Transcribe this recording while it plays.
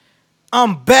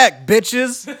I'm back,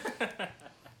 bitches.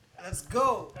 Let's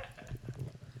go.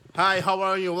 Hi, how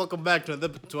are you? Welcome back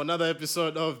to another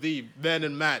episode of the Ben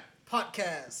and Matt.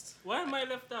 Podcast. Why am I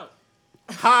left out?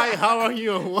 Hi, how are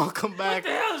you? Welcome What back. the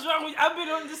hell is wrong with you? I've been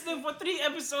on this thing for 3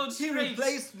 episodes He straight.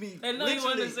 replaced me. And now you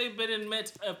want to literally. say Ben and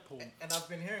Matt Apple. And I've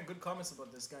been hearing good comments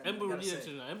about this guy. man, I gotta Emburudia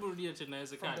say. tonight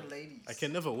is a From kind. the ladies. I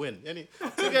can never win.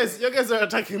 You guys are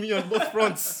attacking me on both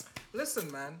fronts.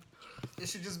 Listen, man. It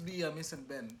should just be Miss and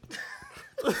Ben.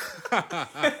 All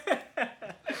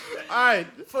right.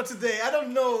 For today, I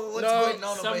don't know what's going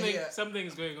on over here.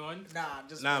 Something's going on. Nah, I'm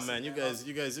just Nah, messing, man, you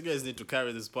guys need to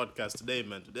carry this podcast today,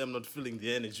 man. Today I'm not feeling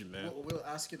the energy, man. We'll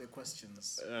ask you the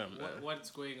questions. Yeah, man. What's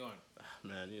going on?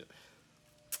 Man,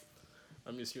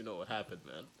 I miss you know what happened,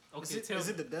 man. Okay, Is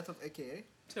it the death of AKA?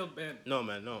 tell Ben. No,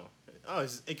 man, no. Oh,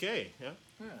 it's AKA, yeah.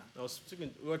 Yeah.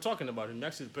 We were talking about him. He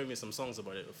actually played me some songs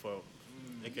about it for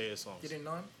AKA songs. You didn't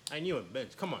know him? I knew him, Ben.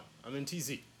 Come on, I'm in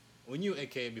TZ. We knew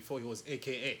AKA before he was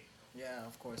AKA. Yeah,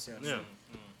 of course, yeah.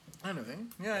 Yeah.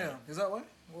 Anything? Yeah. Is that why?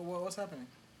 What's happening?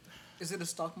 Is it the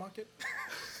stock market?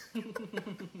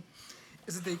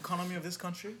 Is it the economy of this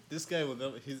country? This guy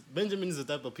Benjamin is the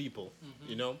type of people,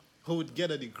 who would get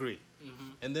a degree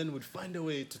and then would find a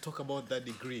way to talk about that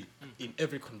degree in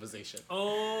every conversation.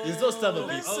 Oh. It's those type of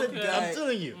people. Listen, okay. guy. I'm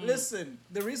telling you. Listen,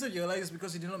 the reason you're like is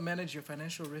because you do not manage your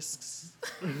financial risks.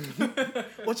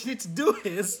 What you need to do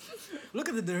is look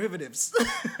at the derivatives.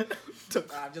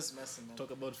 I'm just messing up.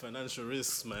 Talk about financial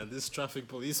risks, man. This traffic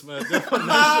policeman, the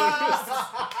financial risks.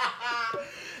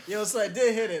 Yo, so I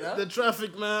did hit it, huh? The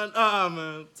traffic man.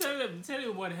 Man. Tell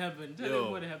him what happened. Tell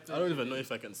him what happened. I don't even know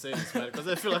if I can say this, man, because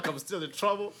I feel like I'm still in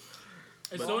trouble.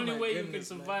 It's But- the only Oh my way you can goodness,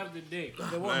 man. survive the day.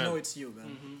 They won't Man. know it's you,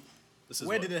 man. This is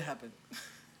Where what- did it happen?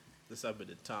 This happened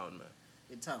in town, man.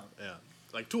 In town. Yeah,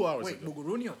 like 2 hours Wait, ago.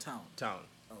 Buguruni or town? Town.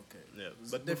 Okay. Yeah,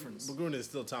 There's but a difference. Buguruni is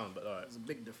still town, but all right. There's a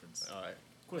big difference. All right.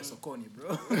 Kule Sokoni,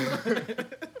 bro.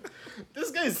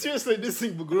 This guy is seriously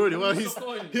dissing Buguruni. Well,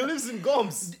 Sokoni. he lives in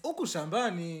Goms. Huku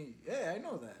shambani. Yeah, I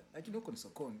know that. Lakini huko ni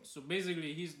sokoni. So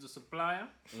basically, he's the supplier.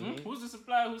 Who's the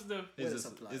supplier? Who's the... Where's the He's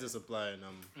supplier? a supplier, and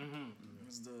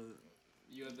It's the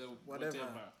You're the Whatever.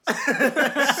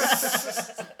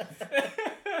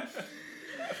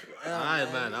 all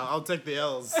right, man. I'll take the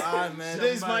L's. man.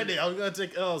 Today's my day. I'm gonna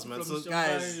take L's, man. So,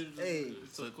 Guys, hey,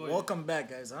 Sokoni. welcome back,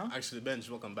 guys, huh? actually, Benj,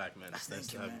 welcome back, man. It's nice Thank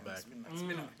to you, have man. you back.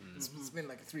 It's been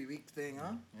like a 3-week thing,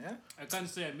 huh? Yeah. I can't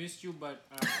say I missed you, but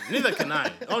Neither can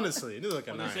I. Honestly, neither for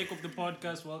can the I. sake of the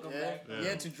podcast, welcome back. Yeah.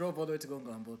 Yeah, to drove all the way to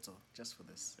Gongamboto just for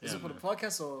this. Is Yeah, it for the man.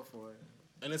 podcast or for?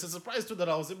 And it's a surprise too that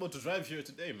I was able to drive here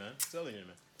today, man. I'm telling you,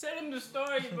 man. Tell him the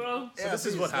story, bro. So this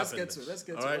is what Let's happened. get to it. Let's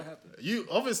get all to right? what happened. You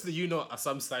obviously know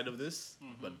some side of this,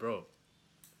 but bro,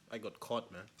 I got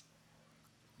caught, man.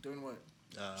 Doing what?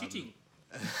 Cheating.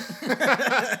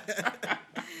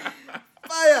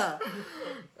 Fire!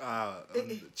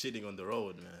 I'm cheating on the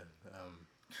road, man.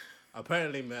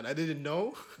 Apparently, man, I didn't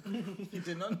know. You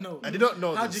did not know. I did not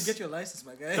know. How'd this. you get your license,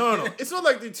 my guy? No. It's not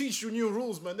like they teach you new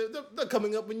rules, man. They're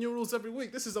coming up with new rules every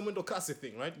week. This is a Mwendokasi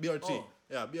thing, right? BRT. Oh.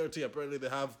 Yeah, BRT. Apparently, they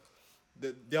have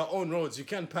their own roads. You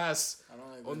can't pass I don't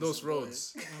like on this, those boy.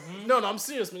 roads. No, I'm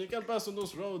serious, man. You can't pass on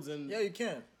those roads, and Yeah, you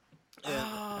can.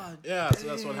 yeah. So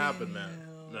that's what happened, man.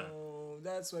 Yeah. Oh,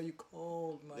 that's why you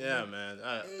called, man. Yeah, man.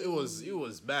 It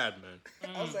was bad, man.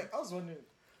 I was wondering,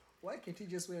 why can't he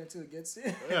just wait until it gets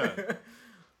here? Yeah.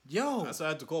 Yo, That's why I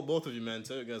had to call both of you, man.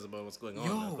 Tell you guys about what's going on,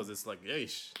 Yo. man. Because it's like,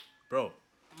 yeesh, bro.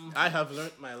 I have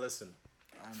learned my lesson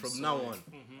from now on.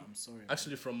 I'm sorry.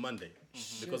 Actually, from Monday,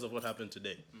 because of what happened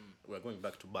today, we're going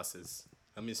back to buses.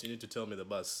 That means you need to tell me the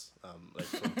bus, like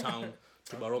from town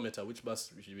to Barometer. Which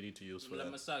bus we need to use for that?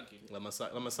 Lamasaki.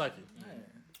 Lamasaki. Yeah,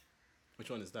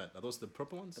 Which one is that? Are those the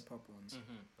purple ones? the purple ones.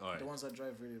 All right. The ones that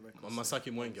drive really reckless.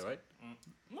 Masaki Mwenge, right?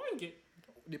 Mwenge.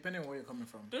 Depending on where you're coming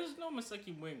from. There's no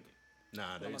Masaki Mwenge.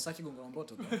 Nah, there is. Masaki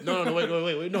Gongamboto. No,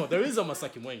 wait. No, there is a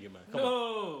Masaki Mwenge, man. Come on.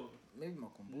 No. Maybe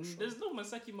Makumbusho. There's no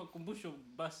Masaki Makumbusho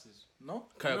buses. No?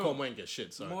 Kariako No. Mwenge,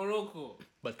 shit, sorry. Morocco.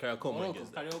 But Kariako Mwenge is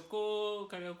there.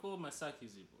 Karioko Masaki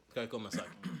zipo. Kariako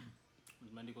Masaki.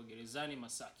 Mandiko Gerezani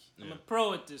Masaki. I'm a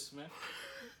pro at this, man.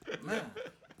 Man.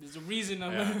 There's a reason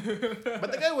I'm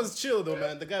But the guy was chill though,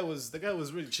 man. The guy was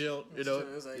really chill, you know.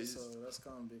 It was like, so that's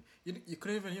kind of big. You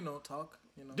couldn't even, talk,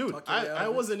 Dude, talk your way out I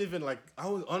of it. wasn't even like I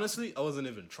wasn't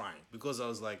even trying because I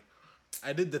was like,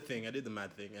 I did the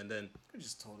mad thing, and then You could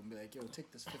just told him, be like, yo,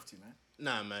 take this 50, man.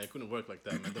 nah, man, it couldn't work like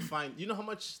that, man. The fine, you know how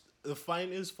much the fine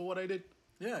is for what I did?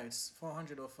 Yeah, it's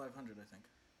 400 or 500, I think.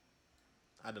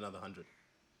 I had another 100,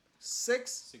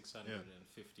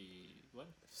 650. What?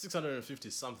 650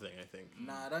 something, I think.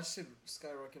 Nah, that shit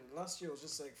skyrocketed. Last year it was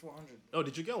just like 400. Oh,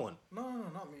 did you get one? No,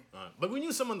 not me. Alright. But we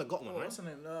knew someone that got one, right? What's his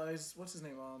name? What's his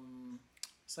name?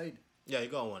 Said. Yeah, he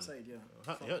got one. Said,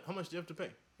 yeah. How much do you have to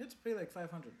pay? You had to pay like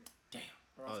 500. Damn.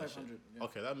 Around 500. Yeah.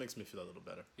 Okay, that makes me feel a little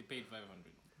better. He paid 500.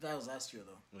 That was last year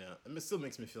though. Yeah, it still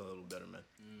makes me feel a little better, man.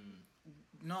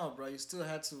 No, bro, you still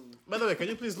had to. By the way, can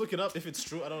you please look it up if it's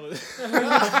true? I don't know.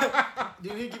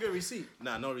 Did he give you a receipt?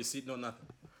 Nah, no receipt, no nothing.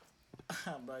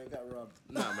 Bro, you got robbed.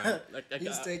 Nah, man.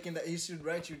 He's taking that. He should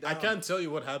write you down. I can't tell you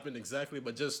what happened exactly,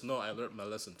 but just know I learned my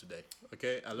lesson today.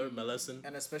 Okay, I learned my lesson.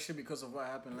 And especially because of what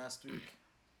happened last week.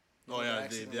 Oh yeah,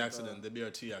 the accident, the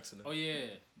BRT accident. Oh yeah.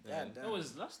 Yeah, damn. That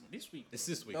was this week. It's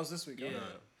this week. That was this week. Yeah. Okay.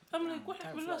 I'm like, what Time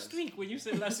happened flies. last week? When you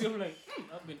said last week, I'm like,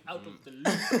 I've been out of the loop.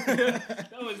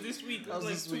 That was this week. That was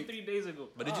like this 2-3 week. days ago.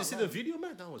 But did you see man. the video,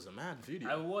 man? That was a mad video.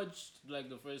 I watched like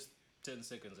the first 10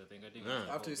 seconds, I think. I think.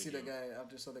 Yeah. After you see the guy,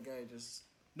 after you saw the guy, just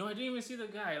No, I didn't even see the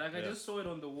guy. Like I Yeah. just saw it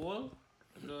on the wall.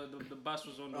 The bus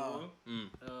was on the wall.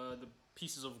 The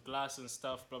pieces of glass and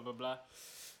stuff, blah blah blah.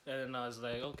 And I was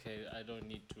like, okay, I don't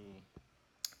need to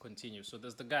continue. So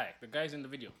there's the guy. The guy's in the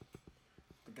video.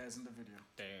 the guy's in the video.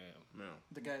 Damn. Yeah.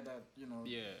 The guy that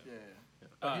Yeah. yeah. Ah,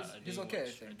 But I he's didn't okay. I watch-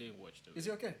 I think. didn't watch the Is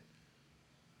video. he okay?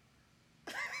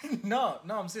 no,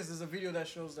 I'm serious. There's a video that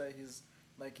shows that he's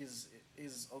okay,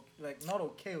 like not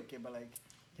okay, but like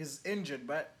he's injured,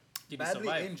 but Did he badly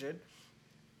survive? injured.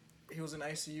 He was in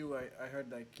ICU. I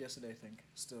heard like yesterday, I think.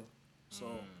 Still, so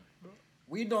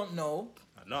we don't know.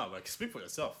 No, like speak for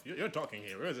yourself. You're talking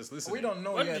here. We're just listening. We don't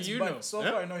know What yet. do you but know? so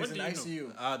Yeah? far, I know What he's in do you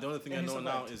know? ICU. The only thing And I he know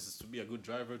now survived. is to be a good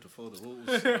driver, to follow the rules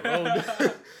of the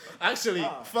road. Actually,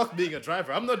 fuck being a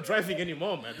driver. I'm not driving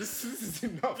anymore, man. This is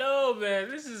enough. No, man.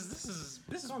 This is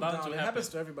Calm bound down. to It happen. happens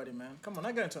to everybody, man. Come on,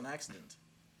 I got into an accident.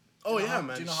 Oh You know yeah, how-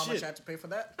 man. Do you know how Shit. much I had to pay for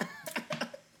that?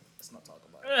 Let's not talk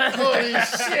about it. Holy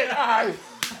shit!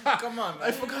 Come on, man.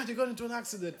 I forgot you got into an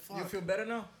accident. Fuck. You feel better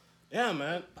now? Yeah,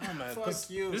 man. Oh man. Fuck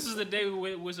you. This is the day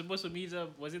we're supposed to meet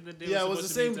up. Was it the day? Yeah, it we're was the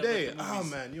supposed same to meet up day. at the Oh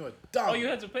movies? man, you're dumb. Oh, you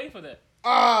had to pay for that.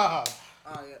 Ah,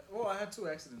 Yeah. Oh, I had 2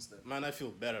 accidents then. man, I feel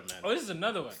better, man. Oh, this is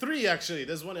another one. 3 actually.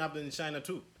 There's one happened in China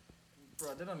too.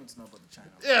 Bro, they don't need to know about the China.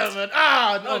 Yeah, man.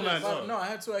 Ah, no, Oh, man. But No. no, I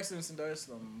had 2 accidents in Dar es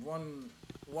Salaam.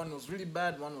 One was really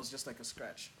bad. One was just like a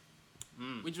scratch.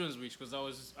 Which one's which? Because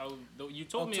you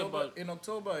told me about. In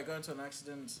October, I got into an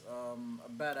accident, a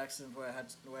bad accident where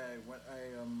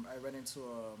I ran into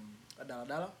a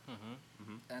daladala,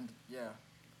 and yeah,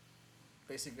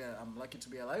 basically I'm lucky to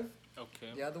be alive. Okay.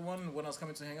 The other one, when I was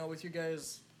coming to hang out with you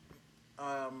guys,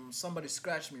 somebody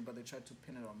scratched me, but they tried to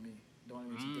pin it on me. They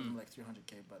wanted me to give them like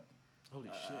 300K, but Holy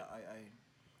shit.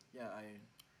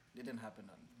 it didn't happen.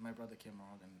 And my brother came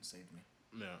around and saved me.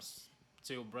 Yeah.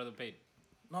 So your brother paid.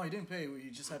 No, he didn't pay. He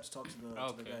just had to talk to the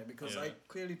Okay. guy because Yeah. I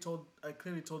clearly told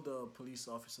the police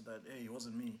officer that hey, it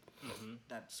wasn't me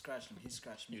that scratched him. He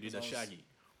scratched me. You did 'cause a I was- shaggy.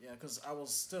 Yeah, because I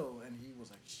was still, and he was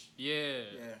like, Shh. Yeah.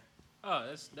 Yeah, Oh,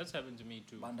 that's happened to me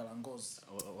too. Bandalangos.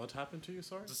 What happened to you?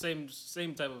 Sorry. It's the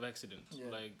same type of accident. Yeah.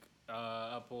 Like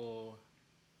Apple,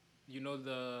 you know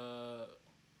the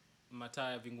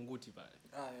mataa ya Vingunguti pale.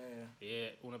 Yeah,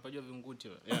 unapajua Vingunguti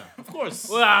pale. Yeah. Of course.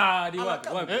 Wah, ni wapi?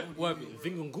 Wapi?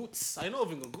 Vingunguts. I know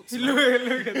Vingunguts.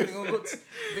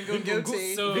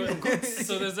 Vingunguti.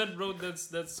 So there's that road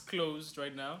that's closed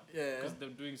right now Yeah, because they're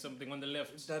doing something on the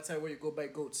left. that's how where you go buy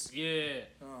goats. Yeah.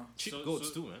 Cheap So- goats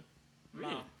so- too, man.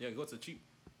 Really? Yeah, goats are cheap.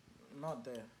 Not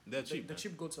there. They're cheap. The man.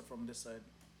 cheap goats are from this side.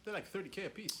 They're like 30K a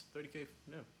piece. 30K.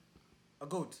 Yeah. A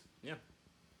goat. Yeah.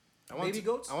 Baby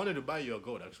goats? I wanted to buy you a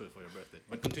goat actually for your birthday.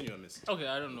 But continue, miss. Okay,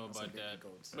 I don't know That's about like baby that.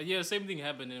 goats. But yeah, same thing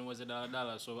happened and it was a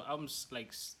dollar. So I'm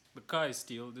the car is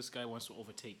still. This guy wants to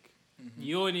overtake.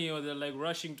 Yoni, or they're like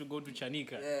rushing to go to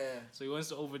Chanika. Yeah. So he wants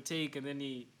to overtake and then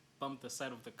he bumped the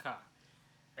side of the car.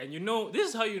 And this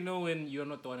is how you know when you're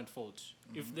not the one at fault.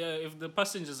 If the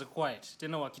passengers are quiet,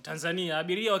 tena wakitanzania,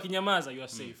 abiria wakinyamaza, you are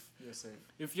safe. You're safe.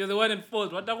 If you're the one at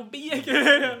fault, watakupigia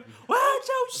kelele.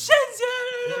 Wacha ushenzi.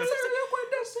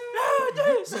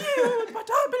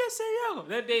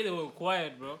 That day they were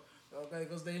quiet, bro. Okay,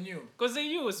 because they knew. Because they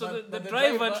knew. So But the the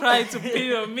driver driver- tried to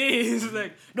pin on me. He's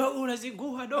like, no,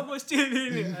 unazingua, don't go still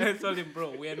in it. I told him,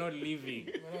 bro, we are not leaving.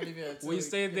 We're not leaving until We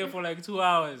stayed there for like 2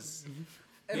 hours.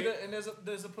 And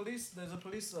there's a police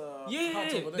Yeah,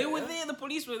 hut over there, they were yeah? there. The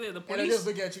police were there. The And I just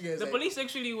police, look at you guys. the like, police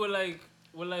actually were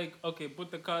like, okay, put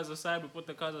the cars aside. We put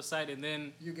the cars aside, and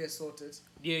then You get sorted.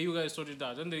 yeah, you guys sort it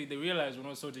out. Then they realized we're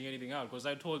not sorting anything out because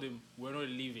I told him we're not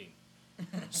leaving.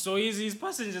 So his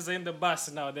passengers are in the bus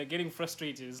now. They're getting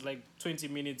frustrated. It's like 20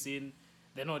 minutes in,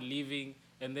 they're not leaving,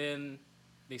 and then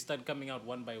they start coming out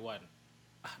one by one.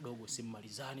 Dogo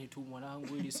simmalizane tu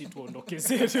mwanangu ili si tuondoke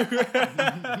zetu.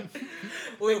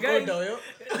 We'll guy- go down, yo.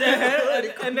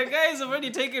 And the guy is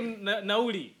already taken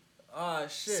nauli. Ah,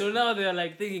 shit. So now they're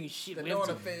like thinking, shit, They we don't have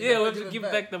wanna to, pay- yeah, they we wanna have to give give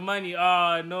it back the money.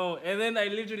 Ah, no. And then I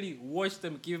literally watched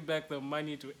them give back the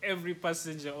money to every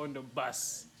passenger on the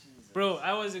bus. Bro,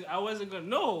 I wasn't gonna,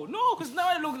 no, because now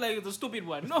I look like the stupid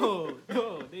one. No,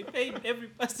 they paid every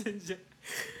passenger.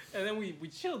 And then we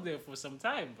chilled there for some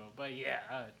time, bro. But yeah,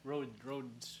 road,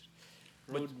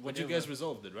 But you whatever. guys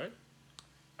resolved it, right?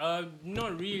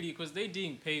 Not really, because they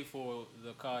didn't pay for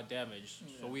the car damage,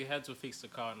 so we had to fix the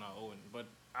car on our own. But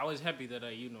I was happy that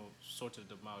I, sorted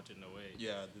them out in a way.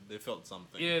 Yeah, they felt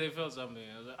something. Yeah, they felt something.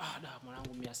 I was like,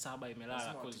 mwanangu 700 That's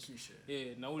imelala. more 'Cause, Tikisha.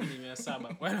 yeah, nauli ni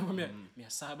 700. Kwa hiyo nakwambia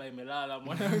 700 imelala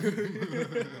mwanangu.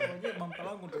 Unajua bumper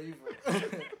langu ndo hivyo.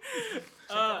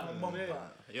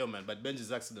 Bumper. Yo, man, but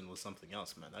Benji's accident was something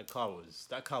else, man. That car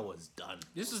was done.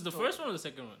 This is the first one or the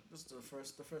second one? This is the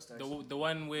first accident. The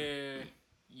one where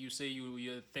you say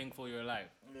you're thankful you're alive.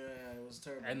 Yeah, it was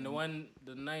terrible. And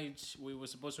the night we were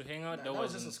supposed to hang out, Nah, that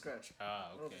was wasn't. just a scratch. Ah,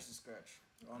 That was okay. just a scratch,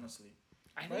 honestly.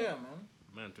 I But know. yeah, man.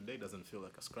 Man, today doesn't feel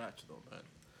like a scratch, though, man.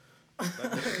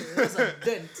 That's a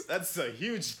dent. That's a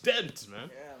huge dent, man.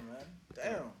 Yeah, man.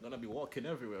 Damn. I'm gonna be walking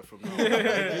everywhere from now on.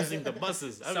 Like, using the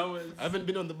buses. I haven't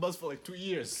been on the bus for like 2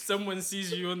 years. Someone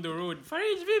sees you on the road.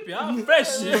 Farid vipi? I'm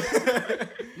fresh.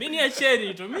 Mini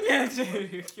acheni to, mini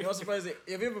acheni. You're not surprised.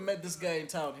 Have you ever met this guy in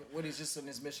town when he's just on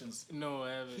his missions? No,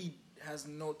 I haven't. He has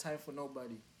no time for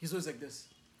nobody. He's always like this.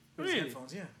 With Really? his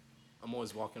headphones, yeah. I'm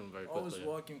always walking very quickly. Always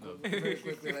walking Yeah. very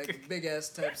quickly, like big ass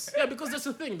types. Yeah, because that's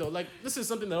the thing, though. Like, this is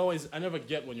something that I never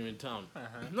get when you're in town.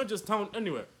 Not just town,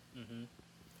 anywhere.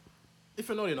 If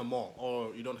you're not in a mall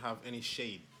or you don't have any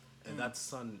shade and that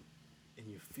sun, and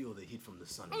you feel the heat from the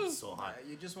sun, it's so hot.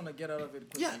 You just want to get out of it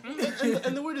quickly. Yeah,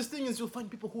 and the weirdest thing is you'll find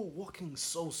people who are walking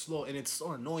so slow, and it's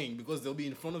so annoying because they'll be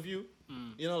in front of you.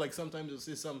 You know, like sometimes you'll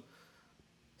see some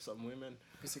women.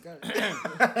 Okay.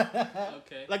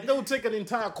 Like they'll take an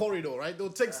entire corridor, right? They'll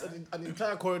take an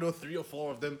entire corridor, 3 or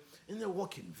 4 of them, and they're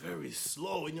walking very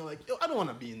slow, and you're like, yo, I don't want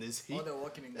to be in this heat. Or they're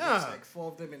walking in Yeah. groups, like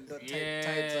 4 of them in the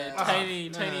Yeah, tight tiny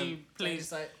man.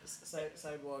 place.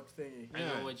 sidewalk thingy. I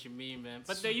Yeah. know what you mean, man.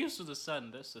 But they're used to the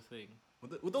sun. That's the thing.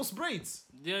 With those braids.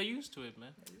 They're used to it,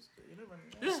 man. You never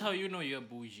This is how you know you're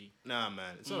bougie. Nah,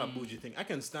 man, it's not a bougie thing. I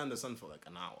can stand the sun for like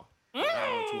an hour. An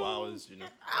hour, 2 hours, you know.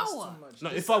 That's too much. No,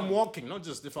 if I'm walking, not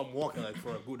just if I'm walking like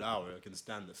for a good hour, I can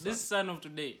stand the sun. This sun of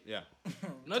today, Yeah.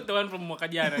 not the one from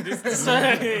Mwakajana. This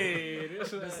one, this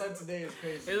The one, sun today is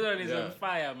crazy. this one is Yeah. on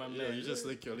fire, my Yeah, man. you just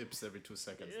lick your lips every 2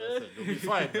 seconds. That's it. You'll be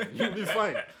fine, man. You'll be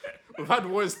fine. We've had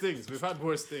worse things. Man.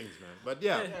 But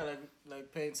yeah. Yeah,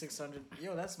 like paying 600.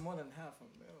 Yo, that's more than half a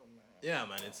mil, man. Yeah,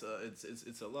 man, it's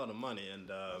a lot of money, and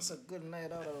That's a good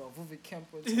night out of a movie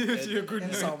camp with It's a good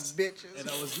and some bitches. and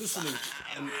I was listening,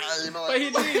 and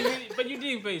But you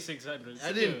didn't pay 600.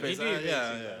 I didn't pay. He didn't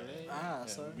Yeah, 600, yeah. Ah,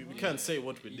 sorry. We can't say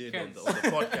what we did on can't. the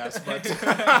podcast, but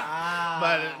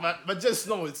but just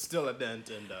know it's still a dent,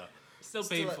 and Still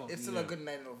Still painful. it's still a good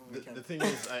night in a movie the camp. thing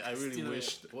is, I really Still a-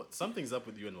 wish something's up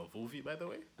with you in Wavuvi, by the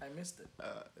way. I missed it.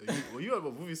 Were you at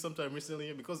Wavuvi sometime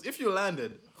recently? Because if you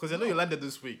landed, because I know you landed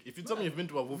this week. If you tell me you've been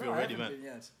to Wavuvi No, I already, haven't man. been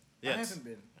yet. Yes. I haven't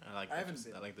been. I I haven't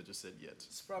been. like that you said yet.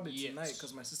 It's probably Yes. tonight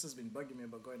because my sister's been bugging me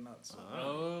about going out. So.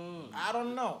 Oh, I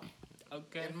don't know.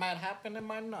 okay. It might happen, it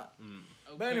might not.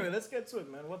 But Okay. anyway, let's get to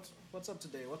it, man. What's up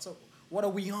today? What's up? What are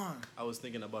we on? I was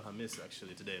thinking about Hamis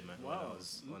actually today, man. Wow.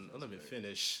 Let me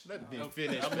finish. Let me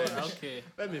finish, Okay. man. Okay.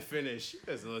 Let me finish. You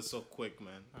guys are so quick,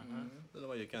 man. I don't know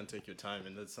why you can't take your time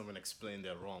and let someone explain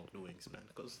their wrongdoings, man.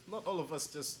 Because not all of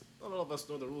us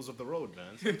know the rules of the road,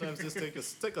 man. Sometimes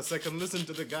just take a second, listen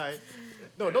to the guy.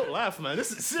 No, don't laugh, man.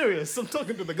 This is serious. I'm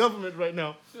talking to the government right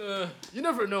now. You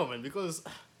never know, man.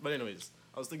 But anyways,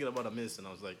 I was thinking about Hamis and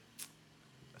I was like,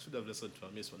 I should have listened to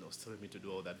Hamis when I was telling me to do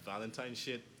all that Valentine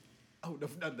shit. I would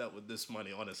have done that with this money,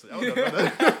 honestly. I would have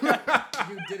done that.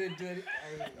 You didn't do it.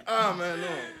 Ah, man, no.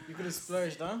 You could have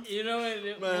splurged, huh? You know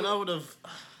what? Man, I would have.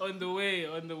 On the way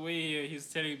here, he's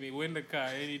telling me when the car,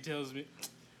 and he tells me,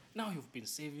 "Now you've been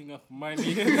saving up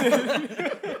money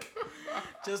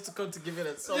Just to come to give it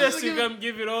a just to come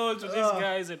give it all to these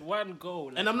guys at one go."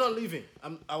 Like, And I'm not leaving.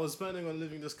 I was planning on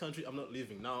leaving this country. I'm not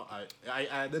leaving. Now I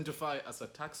identify as a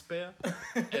taxpayer,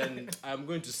 and I'm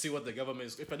going to see what the government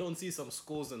is. If I don't see some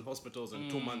schools and hospitals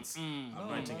in 2 months, I'm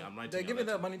writing. They're a giving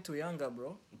letter. that money to Younger,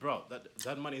 bro. Bro,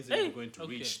 that money isn't Hey, even going to okay.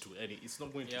 reach to any. It's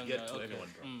not going to Younger, get to okay. anyone,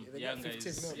 bro. They got Younger 15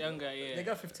 is mil, bro. younger, yeah. They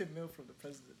got 15 mil from the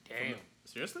president. Damn.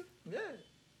 Seriously? Yeah.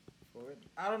 For it.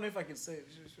 I don't know if I can say it.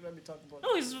 Should I be talking about No,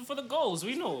 it's for the goals.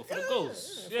 We know for the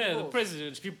goals. yeah, for Yeah, the the goals.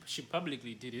 president she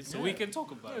publicly did it, so we Yeah. can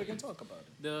talk about Yeah, we it. can talk about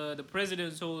it. The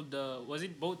president told was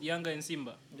it both Younger and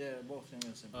Simba Yeah, both Younger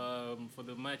and Simba. for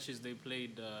the matches they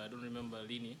played. I don't remember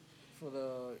Lini. for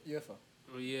the UEFA.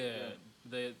 Oh, yeah.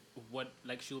 The what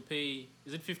like she'll pay?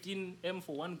 Is it 15M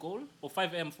for one goal or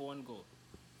 5M for one goal?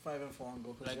 5 and 4 on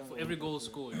goal. 'cause Like Young for won every the goal Premier.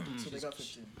 scored. So they she's- got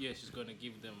 15. Yeah, she's gonna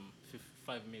give them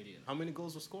 5 million. How many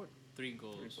goals were scored? 3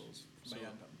 goals. 3 goals So by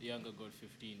Younger. Younger got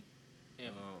 15.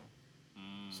 M.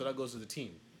 So that goes to the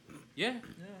team. Yeah.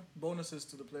 Yeah, bonuses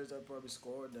to the players that probably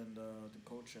scored and the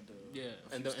coach and the Yeah.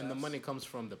 And the money comes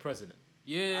from the president.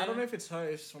 Yeah. I don't know if it's her,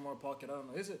 if it's from our pocket. I don't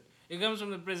know. Is it? It comes from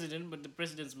the president, but the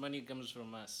president's money comes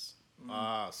from us.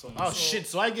 Shit!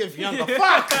 So I gave Younger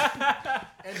fuck.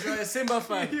 Enjoy a Simba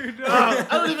fan. I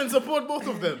don't even support both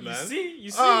of them, man. You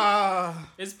see, Ah,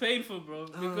 it's painful, bro,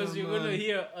 because you're man. gonna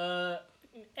hear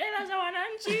hela za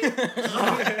wananchi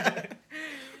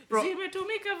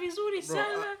zimetumika vizuri bro,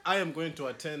 sana. I am going to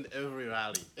attend every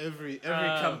rally, every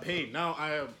campaign. Now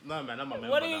man, I'm a member.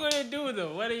 What are you now. gonna do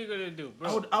though? What are you gonna do,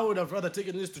 bro? I would have rather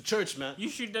taken this to church, man. You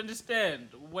should understand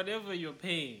whatever you're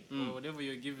paying or whatever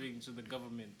you're giving to the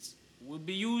government will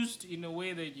be used in a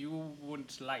way that you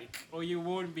won't like or you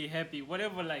won't be happy.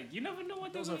 Whatever, like you never know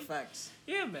what Those they're are gonna- facts.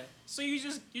 Yeah, man. So you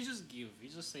just give. You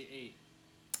just say, hey,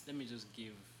 let me just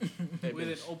give Hey, with an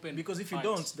Benj. open. Because if you heart.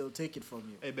 don't, they'll take it from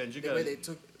you. Hey Benj, you The gotta. way they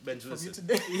took Benj, from you listen.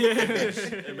 today.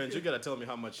 Hey Benj, you gotta tell me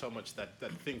how much that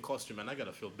thing cost you, man. I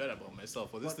gotta feel better about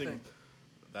myself for this What thing. thing?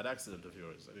 That accident of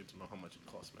yours. I need to know how much it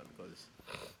cost, man, because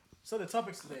So the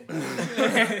topics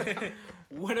today.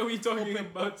 What are we talking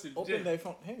about today? Open the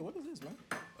iPhone. Hey, what is this, man?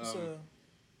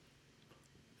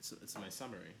 it's my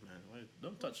summary, man. Why,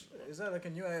 don't touch. Is that like a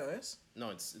new iOS? No,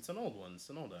 it's an old one. It's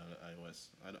an old iOS.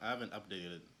 I haven't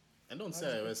updated it. And don't say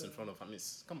iOS in front of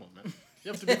Hamis. Come on, man.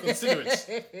 You have to be considerate.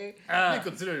 Be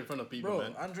considerate in front of people, Bro,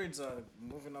 man. Androids are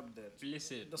moving up there.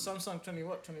 Listen, The Samsung 20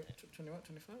 what? 20 what?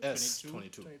 25?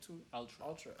 S22. 22 Ultra.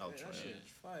 Ultra. Ultra, Yeah, that yeah. shit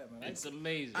is fire, man. It's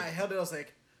amazing. I held it. I was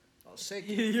like, I was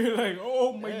shaking. You're like,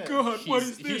 oh my Yeah. god, what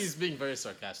is He's this? being very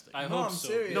sarcastic. I No, hope I'm so.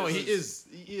 serious. No, he is.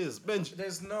 He is. Benj,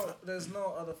 There's no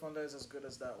other phone that is as good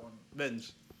as that one.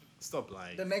 Benj, stop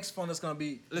lying. The next phone is gonna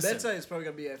be Listen. better. Is probably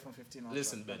gonna be iPhone 15 Ultra.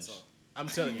 Listen, That's Benj. all. I'm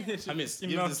telling you. Hamis,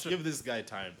 Enough. give this guy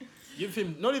time. Give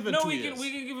him not even No, 2 we years.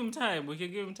 can give him time. We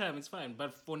can give him time. It's fine.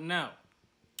 But for now,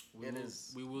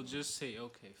 we will just say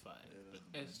okay, fine.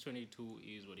 S22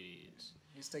 is what it is.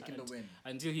 He's taking the win.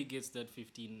 Until he gets that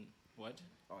 15. What?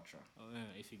 Ultra. Oh,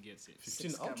 if he gets it. 15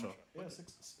 Six Ultra. cameras. Yeah,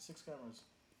 six cameras.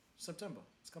 September.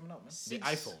 It's coming out, man. The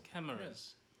iPhone.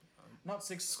 Cameras. Not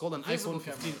six. It's called an visible iPhone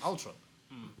 15 cameras. Ultra.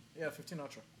 Yeah, 15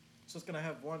 Ultra. So it's gonna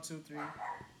have 1, 2, 3,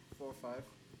 4, 5.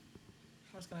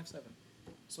 No, it's gonna have 7.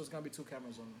 So it's gonna be 2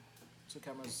 cameras on, 2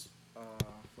 cameras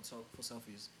for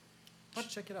selfies. But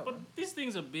check it out, But man. these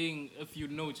things are being, if you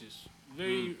notice,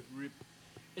 very.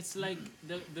 It's like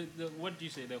the what do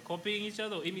you say? They're copying each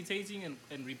other, or imitating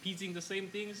and repeating the same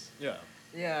things. Yeah.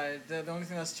 Yeah, the only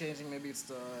thing that's changing maybe it's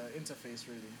the interface,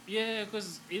 really. Yeah,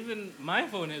 because even my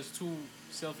phone has 2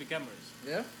 selfie cameras,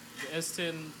 Yeah. the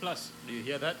S10 Plus, Do you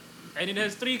hear that? and it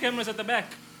has 3 cameras at the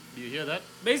back. Do you hear that?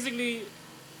 Basically,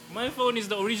 my phone is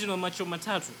the original Macho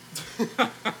Matatu.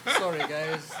 Sorry,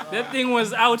 guys. That thing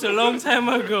was out a long time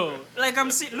ago. Like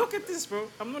look at this, bro.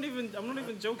 I'm not even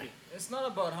joking. It's not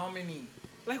about how many.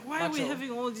 Like, why are we Macho.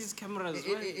 having all these cameras?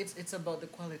 Why? It's about the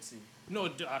quality. No,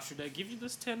 should I give you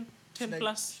this 10 Should I-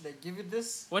 plus? Should I give you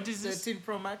this? What is this? 13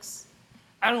 Pro Max.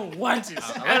 I don't want it.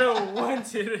 I don't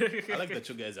want it. I like that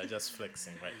you guys are just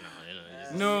flexing right now. You know, you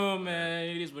just- No, man.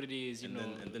 It is what it is. You know.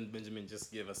 and then Benjamin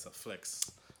just gave us a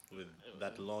flex with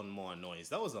that lawnmower noise.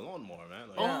 That was a lawnmower, man.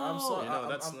 Like, Yeah, I'm sorry. you know, I'm-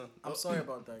 that's I'm, not- I'm sorry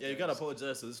about that. Yeah, you guys. gotta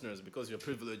apologize to listeners because your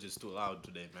privilege is too loud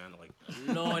today, man. Like,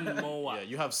 Lawnmower. yeah,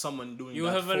 you have someone doing. You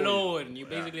that have a for lawn. You Yeah.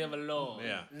 basically have a lawn.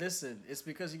 Yeah, Listen, it's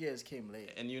because you guys came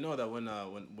late. and you know that when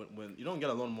you don't get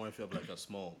a lawnmower if you have like a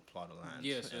small plot of land.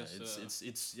 Yes, yeah, yes,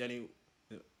 it's yani,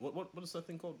 what is that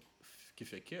thing called?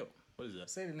 Kifekeo. What is that?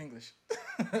 Say it in English.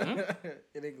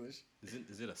 In English.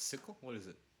 Is it a sickle? What is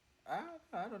it?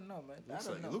 I don't know, man. I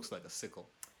don't know. It looks like a sickle.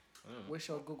 We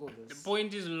shall Google The this.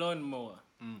 point is lawnmower.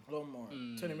 Lawnmower.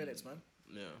 20 minutes, man.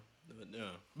 Yeah, yeah.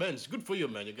 Benj, good for you,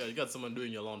 man. You got someone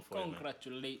doing your lawn for you, man.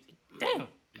 Congratulate. Damn.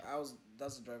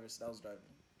 That's the driver. That was driving.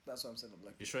 That's what I'm saying. I'm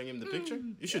like, You showing him the picture?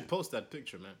 You should post that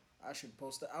picture, man. I should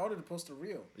post it. I wanted to post a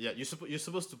reel. Yeah, you're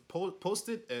supposed to post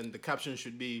it, and the caption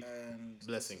should be And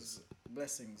blessings.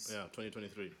 Blessings. Yeah,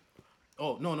 2023.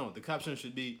 Oh no, the caption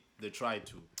should be they tried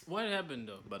to, What happened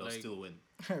though? but I'll like, still win.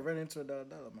 I ran into a dollar,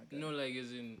 my guy. No, like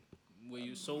as in, were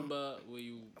you sober? Were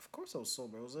you? Of course I was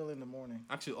sober. It was early in the morning.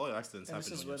 Actually, all your accidents And this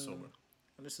happen is when you're when- sober.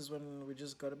 And this is when we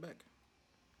just got it back.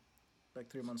 Like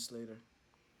 3 months later.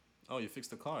 Oh, you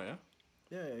fixed the car, yeah?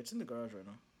 Yeah, it's in the garage right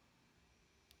now.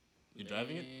 You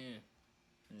driving it?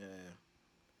 Yeah.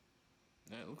 Yeah.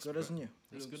 Yeah, it looks Good as new.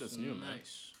 It's good as new, man.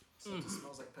 Nice. It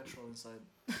smells like petrol inside.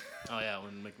 Oh yeah,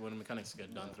 when mechanics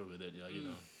get done through with it, yeah, you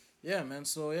know. Yeah, man.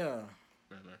 So yeah,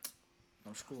 Yeah, man.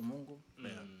 namshukuru Mungu. Yeah.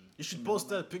 You should post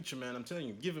that picture, man. I'm telling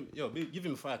you, give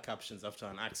him fire captions after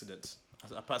an accident.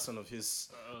 As a person of his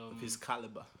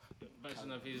caliber.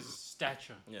 Person of his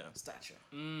stature. Yeah. Stature.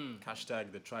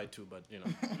 Hashtag they tried to, but you know.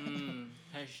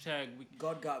 Hashtag.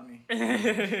 God got me.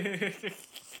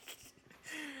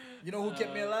 You know who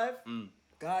kept me alive?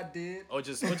 God did. Or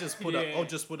just put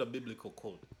a biblical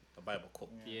quote, a Bible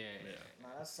quote. Yeah. Nah,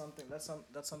 that's something that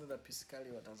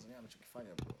Pisikali wa Tanzania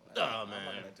anachokifanya, bro. Oh, I'm man.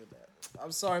 not gonna do that.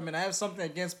 I'm sorry, man. I have something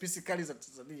against Pisikalis of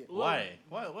Tanzania. Why?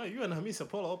 Why? You and Hamis are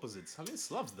polar opposites. Hamis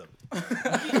loves them.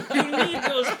 You need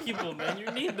those people, man.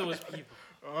 You need those people.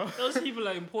 Those people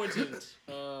are important.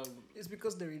 It's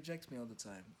because they reject me all the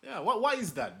time. Yeah. Why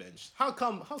is that, Bench? How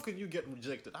come? How can you get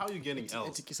rejected? How are you getting L's?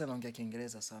 Eti kisa naongea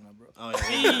Kiingereza sana, bro. Oh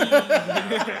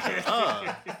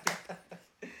yeah.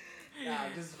 Nah,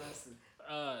 I'm just messing.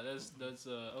 That's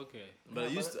okay. But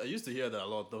I used to hear that a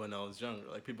lot though when I was younger.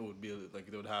 Like people would be like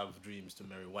they would have dreams to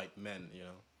marry white men. You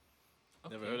know.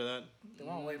 Never heard of that? They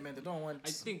want white men. They don't want. I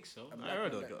think so. I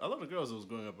heard a lot of girls I was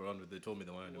growing up around with. They told me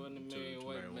they wanted to marry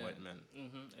white men.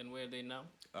 And where are they now?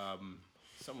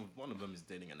 One of them is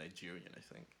dating a Nigerian, I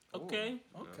think. Okay.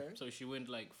 Okay. So she went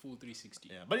like full 360.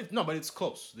 Yeah, but it's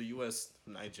close. The U.S.,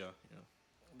 Niger, you know,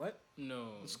 What? No.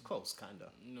 it's close,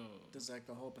 kinda. No. There's like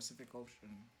the whole Pacific Ocean.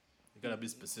 You gotta be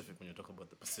specific when you talk about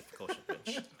the Pacific Ocean,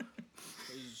 bitch.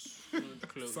 It's not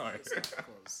close. Sorry. It's not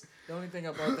close. The only thing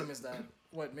about them is that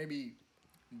maybe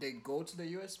they go to the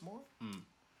U.S. more,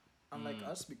 unlike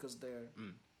us, because they're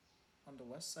on the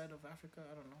west side of Africa.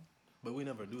 I don't know. But we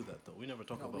never do that though. We never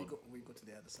talk No, about. we go to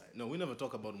the other side. No, we never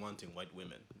talk about wanting white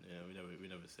women. You know, we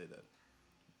never say that.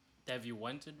 Have you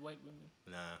wanted white women?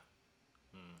 Nah.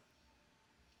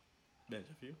 Benj,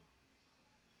 have you?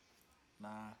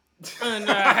 Nah.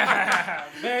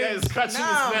 Guys, scratching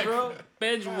his neck. bro.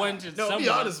 Benj wanted No, someone. be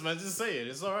honest, man. Just say it.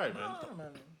 It's all right, man. Nah,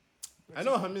 man. I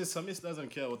know Hamis doesn't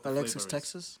care what the Alexis, flavor is.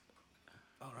 Texas.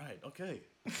 All right, okay.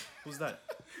 Who's that?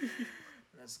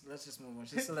 Let's just move on.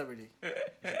 She's a celebrity.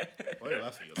 Why are you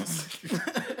laughing at us?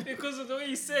 Because of the way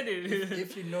he said it.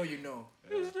 If you know, you know.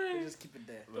 You just keep it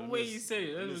there. The way he said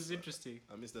it, that was interesting.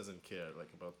 Hamis doesn't care like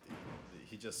about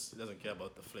he just doesn't care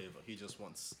about the flavor. He just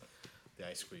wants the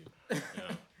ice cream. You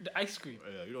know? The ice cream.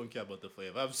 Yeah, you don't care about the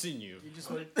flavor. I've seen you. You just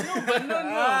want.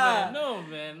 No,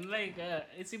 man. Like,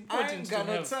 it's I important ain't to got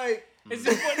no have. type. It's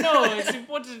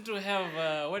important to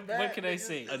have. What can I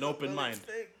say? An open mind.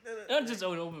 Not just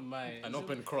an open mind. An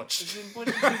open crotch. It's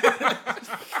important.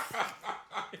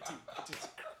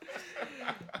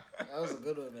 That was a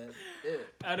good one, man. Yeah.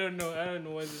 I don't know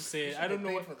what to say. I don't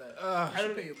know what. for that. I I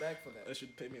should pay you back for that. They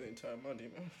should pay me the entire money,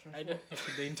 man. I don't have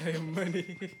the entire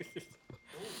money.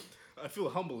 I feel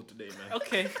humbled today, man.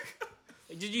 Okay.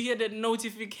 Did you hear that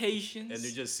notifications? And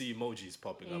you just see emojis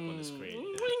popping up on the screen.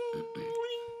 Bling, Yeah. bling.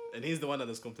 And he's the one that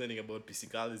is complaining about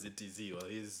Pisikalis ETZ. Well,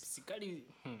 he's. Sikali.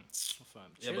 Fam.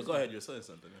 Yeah, but go ahead. You're saying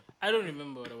something. Yeah. I don't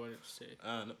remember what I wanted to say.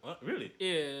 No, really?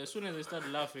 Yeah, as soon as I start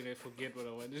laughing, I forget what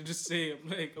I wanted to say. I'm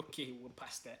like, okay, we're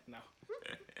past that now.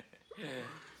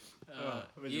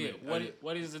 what do you Yeah, mean?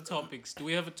 what is the topics? Do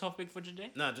we have a topic for today?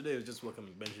 Nah, today was just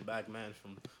welcoming Benji back, man,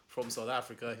 from South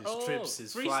Africa. His Oh, trips,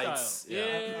 his freestyle. flights.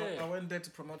 Yeah. I went there to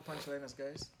promote Punchliners,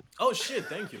 guys. Oh shit!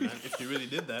 Thank you, man. If you really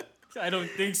did that. I don't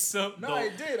think so. No, I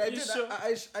did. I You did. sure?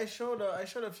 I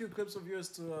showed a few clips of yours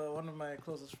to one of my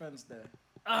closest friends there.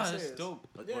 Ah, I'm that's serious. dope.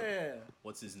 Yeah.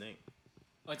 What's his name?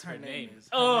 What's Her her name name? is-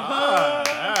 Oh, All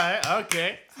right.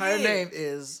 Okay. Her Yeah. name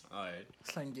is All right.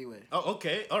 Slangiwe. Oh,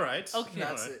 okay. All right. Okay.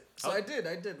 That's All right. it. So I did,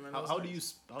 man. How, It was how do nice. you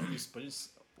spell?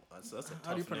 That's a tough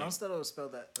How do you pronounce that or spell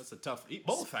that? That's a tough.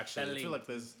 Both actually. I Spelling. feel like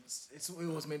there's It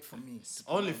was made for me. to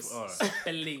only. pronounce. All right.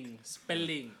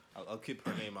 spelling. I'll keep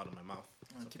her name out of my mouth.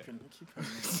 It's Keep okay. her name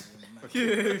in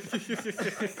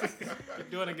You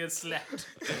don't want to get slapped.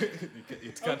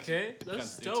 It can't. Okay,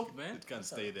 that's it dope, man. It can't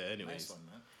stay there Nice anyways. one,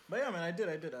 man. But yeah, man, I did.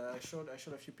 I showed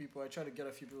a few people. I tried to get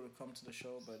a few people to come to the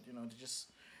show, but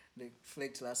they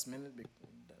flaked last minute.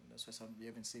 That's why you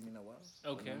haven't seen me in a while.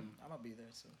 Okay. I'm gonna be there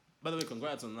soon. By the way,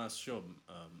 congrats on last show.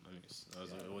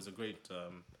 It was a great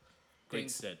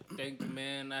Thanks. set. Thank you,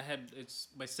 man. It's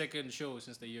my second show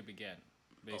since the year began,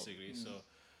 basically. So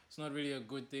it's not really a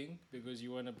good thing because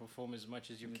you want to perform as much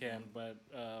as you can. But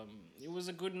it was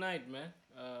a good night, man.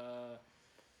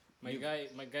 My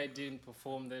guy didn't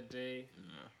perform that day.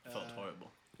 Felt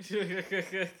horrible.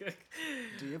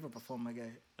 Do you ever perform, my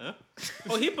guy? Huh?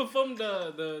 Oh, he performed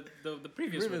the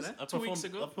previous one, Previous. eh? I 2 weeks performed,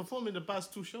 ago. I performed in the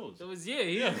past 2 shows. That was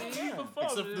he performed.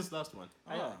 Except for this last one.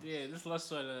 Ah. Yeah, this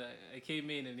last one, I came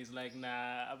in and he's like,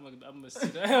 nah, I'm gonna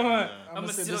sit, I'm I'ma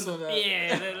sit sit on this the, one out.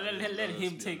 yeah, let Let's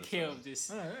him be take honest, care man. of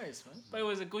this. Oh, nice, man. But it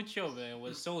was a good show, man. It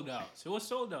was sold out. So it was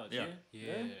sold out, yeah? Yeah.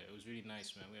 Yeah, it was really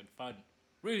nice, man. We had fun.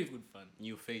 Really good fun.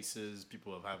 New faces,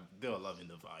 people they were loving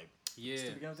the vibe. Yeah. It's the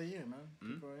beginning of the year,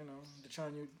 man. People, they're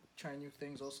trying new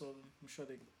things. Also, I'm sure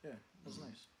it was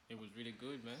nice. It was really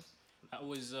good, man. How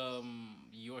was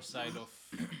your side of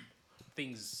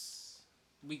things?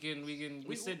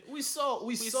 We said We saw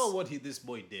s- what this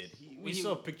boy did. We he-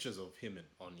 saw pictures of him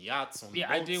on yachts, on yeah,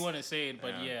 I boats. didn't want to say it,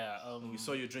 but Yeah. yeah. We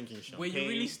saw you drinking champagne. Were you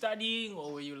really studying,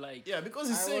 or were you like? Yeah, because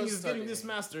he's I saying was he's getting this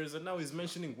studying. master's and now he's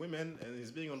mentioning women and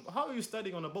he's being on. How are you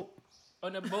studying on a boat?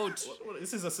 On a boat?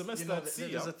 This is a semester You know, at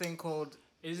sea. there's a thing called.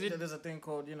 Is it There's a thing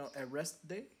called a rest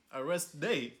day. A rest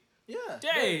day. Yeah.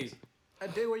 day A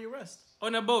day where you rest.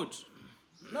 on a boat?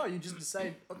 No, you just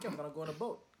decide. Okay, I'm gonna go on a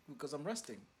boat because I'm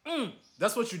resting.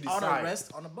 That's what you I wanna decide.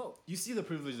 rest on a boat. You see the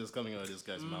privilege that's coming out of this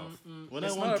guy's mouth. When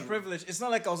It's I not want a to, privilege. It's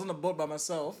not like I was on a boat by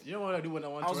myself. you know what I do when I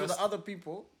want I was to with rest? the other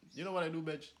people. You know what I do,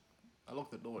 bitch? I lock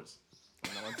the doors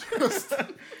when I want to rest.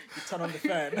 You turn on the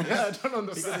fan Yeah, I turn on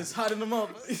the because fan. it's hot in the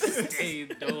mouth. Hey,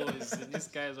 those. And this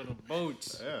guy's on a boat.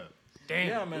 Yeah. Damn.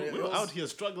 Yeah, man. it We were was- out here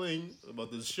struggling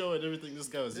about this show and everything. This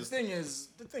guy was The just thing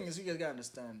is, you guys gotta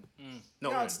understand. no.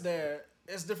 Yachts there,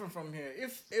 it's different from here.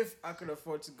 If I could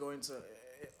afford to go into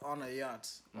on a yacht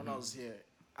when I was here,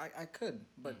 I could.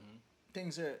 But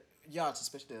things are yachts,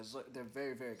 especially they're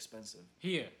very very expensive.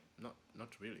 Here. Not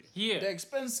really. Here. They're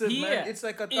expensive, Here. man. It's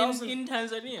like $1,000. In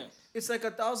Tanzania. It's like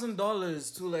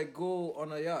 $1,000 to like go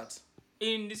on a yacht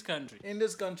In this country. in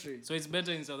this country. So it's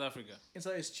better in South Africa.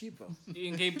 It's cheaper.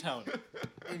 In Cape Town.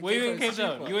 In Were you in Cape it's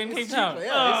Town? cheaper. You were in It's Cape Town? cheaper,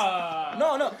 yeah, Ah.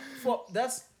 No. For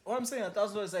that's what I'm saying.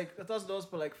 $1,000 is like $1,000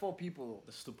 for like 4 people.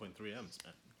 That's 2.3 M's,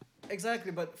 man.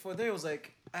 Exactly, but for there it was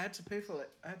like I had to pay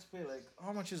like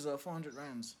how much is 400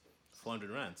 rands?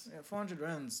 400 rands. Yeah, 400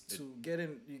 rands to get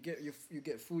in. You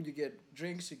get food, you get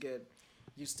drinks,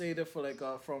 you stay there for like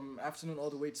from afternoon all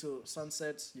the way till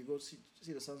sunset. You go see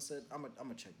the sunset. I'm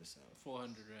gonna check this out.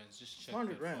 400 rands. Just check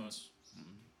 400 that for rands. us.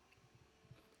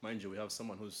 Mind you, we have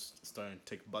someone who's starting to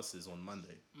take buses on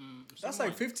Monday. That's Someone-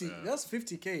 like 50. Yeah. That's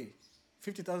 50K,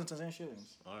 50,000 Tanzanian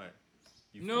shillings. All right.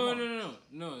 You No, come no, on. no, no.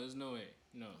 No, there's no way.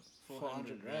 No.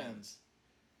 400 rands.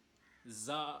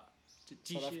 Za.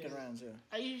 South African rands, yeah.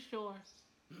 Are you sure?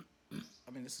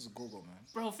 I mean, this is Google, man.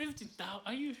 Bro, 50,000.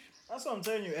 Are you? That's what I'm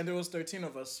telling you. And there was 13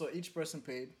 of us, so each person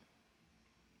paid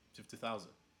 50,000.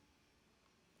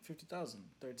 50,000.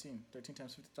 13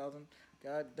 times 50,000.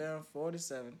 Goddamn,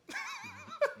 47.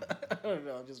 I don't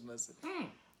know. I'm just messing.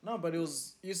 No, but it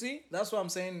was. You see, that's why I'm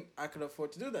saying I could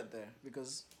afford to do that there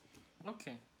because,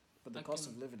 Okay. but the I cost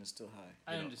can- of living is still high.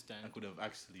 I You know, understand. I could have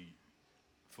actually,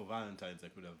 for Valentine's, I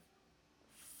could have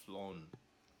flown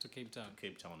To Cape Town. to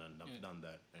Cape Town and I've Yeah. done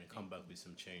that and come back with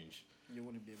some change You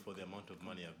wouldn't be able for to the amount of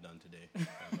money I've done today. and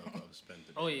I've spent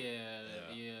today. Oh,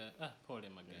 yeah. Ah, Paul,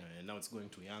 my guy. Yeah, and now it's going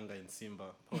to Yanga and Simba.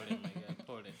 Paul, my guy.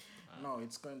 Paul. No,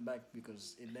 it's going back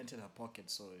because it lent in her pocket,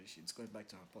 so it's going back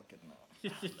to her pocket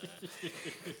now.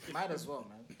 Might as well,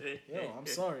 man. Yo, I'm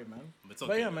sorry, man. But it's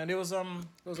okay. But yeah, man, it was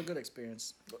a good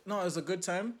experience. No, it was a good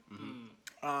time.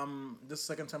 This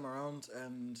second time around,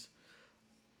 and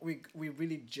we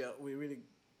really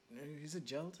is it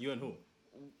gelled? You and who?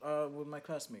 With my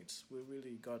classmates, we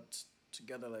really got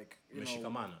together like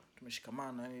Mishikamana.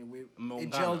 Mishikamana.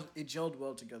 Muungana. It gelled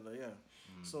well together, yeah.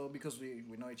 So because we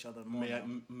know each other more. now.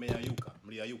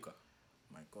 Mriayuka.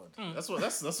 My God. That's what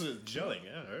it's gelling,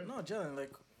 yeah, right? No, gelling,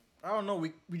 like I don't know.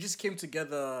 We just came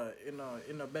together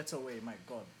in a better way. My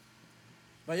God.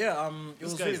 But yeah, it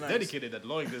This was guy really is nice. dedicated at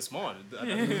lowing this long.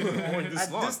 Mowing this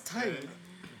At long. this time.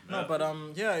 No, but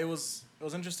yeah, it was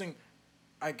interesting.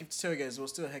 I get to tell you guys, it was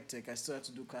still hectic. I still had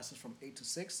to do classes from 8 to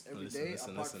 6 every day,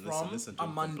 apart from listen a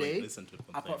Monday. Listen to it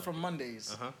Apart from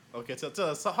Mondays. Okay, tell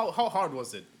us how hard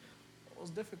was it? It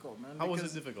was difficult, man. How was it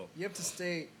because difficult? You have to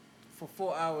stay for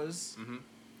 4 hours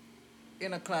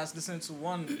in a class listening to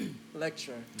one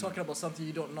lecture talking about something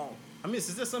you don't know. I mean,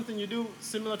 is there something you do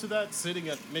similar to that? Sitting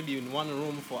at maybe in one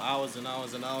room for hours and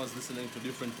hours and hours listening to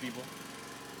different people?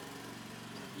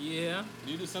 Yeah.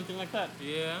 Do you do something like that?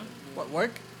 Yeah. What,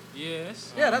 work?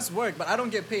 Yes. Yeah, that's work, but I don't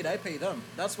get paid. I pay them.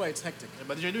 That's why it's hectic. Yeah,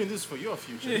 but you're doing this for your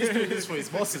future. He's doing this for his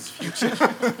boss's future.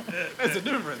 That's the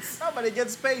difference. Nobody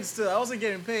gets paid still. I wasn't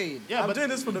getting paid. Yeah, I'm but- doing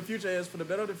this for the future. Yes, for the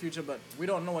better of the future, but we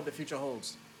don't know what the future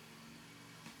holds.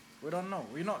 We don't know.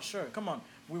 We're not sure. Come on.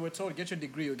 We were told, get your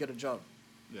degree, you'll get a job.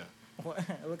 Yeah.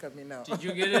 Look at me now. Did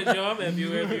you get a job? Have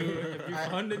you I,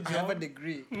 found a I have a job?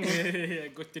 degree. I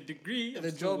got the degree. I'm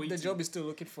The still job waiting. is still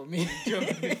looking for me. Oh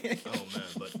man,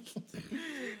 but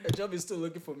The job is still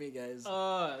looking for me, guys.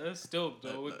 Oh, that's dope,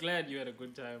 though. We're glad you had a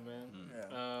good time, man.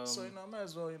 Yeah. So I might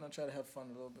as well try to have fun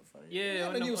a little bit. Fun. Yeah, You're in a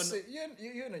on new the-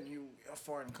 you're in a new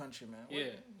foreign country, man. What-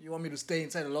 Yeah. You want me to stay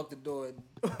inside and lock the door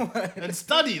and, and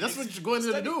study. That's what you're going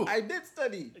there to study? do. I did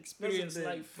study. Experience That's the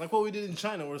thing. life. Like what we did in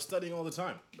China. We're studying all the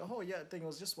time. The whole thing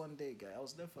was just one day, guy. I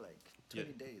was there for like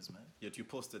 20 days, man. Yet you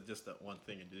posted just that one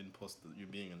thing and you didn't post you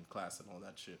being in class and all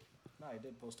that shit. No, I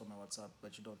did post on my WhatsApp,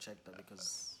 but you don't check that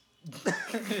because.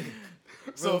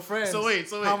 So friends. So wait.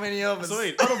 How many of us? So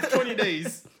wait. Out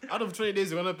of 20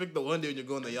 days, you're gonna pick the one day when you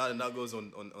go in the yard and that goes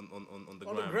on the On the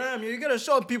gram. gram, you gotta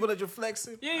show people that you're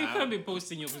flexing. Yeah, you can't be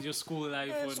posting your school life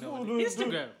Yeah, on school, on doing-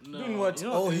 Instagram. No. Doing what? You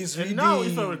know, Oh, and- he's and reading. now,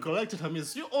 if I recollect it, I mean,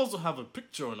 you also have a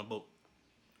picture on a boat.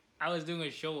 I was doing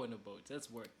a show on a boat. That's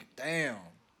work. Damn.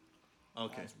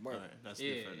 Okay, That's work. alright, that's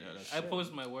Yeah, different. Yeah, that's I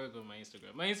post my work on my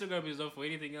Instagram. My Instagram is not for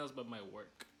anything else but my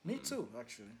work. Me too,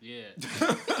 actually. Yeah.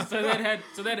 so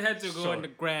that had to go on the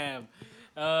gram.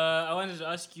 I wanted to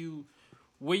ask you,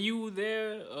 were you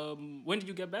there? When did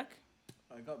you get back?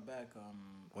 I got back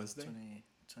Wednesday?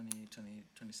 22nd.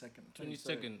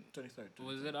 22nd. 23rd.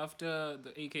 Was it after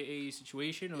the AKA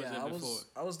situation or was Yeah, it before?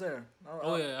 I was there.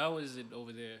 Oh yeah, how was it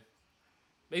over there?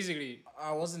 Basically,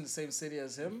 I was in the same city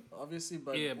as him, obviously,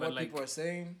 but Yeah, but what like- people are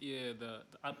saying, yeah, the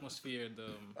atmosphere,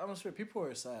 the atmosphere, people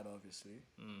were sad, obviously,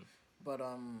 but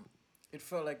it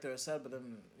felt like they were sad, but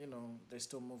then they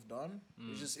still moved on.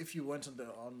 It's just if you went on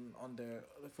their,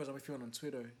 for example, if you went on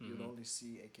Twitter, you'd only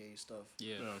see AKA stuff,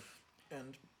 yeah.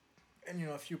 and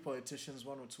a few politicians,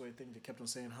 one or two, I think they kept on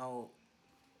saying how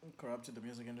corrupted the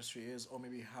music industry is, or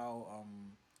maybe how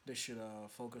they should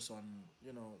focus on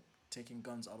taking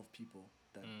guns out of people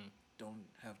that don't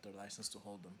have the license to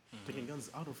hold them. taking guns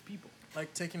out of people.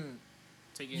 Like taking,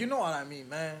 Taking you know what I mean,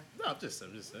 man. No, I'm just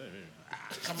saying.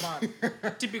 Come on,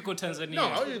 typical Tanzania. No,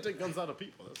 how do you take guns out of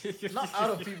people? not out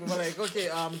of people, but like okay,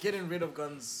 getting rid of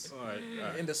guns All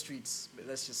right. in the streets.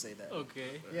 Let's just say that.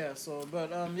 Okay. Yeah. So, but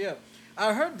yeah,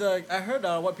 I heard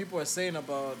what people were saying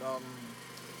about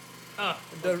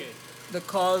the Okay. the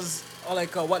cause or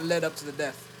like what led up to the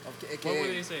death of AKA What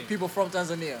were they saying? people from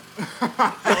Tanzania.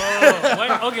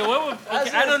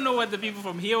 I don't know what the people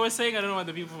from here were saying. I don't know what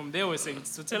the people from there were saying.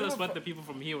 So tell us what the people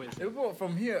from here were The saying. people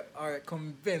from here are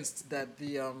convinced that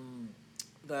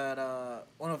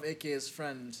one of AK's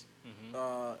friends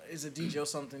is a DJ or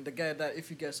something. The guy that, if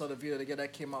you guys saw the video, the guy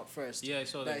that came out first. Yeah, I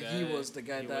saw that the he guy. was the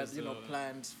guy He that was the-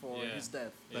 planned for yeah. his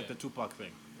death. Like the Tupac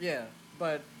thing. Yeah,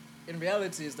 but in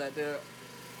reality, is that there are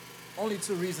only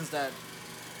two reasons that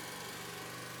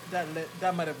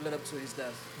might have led up to his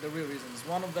death. The real reasons.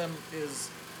 One of them is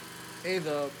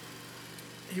either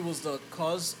he was the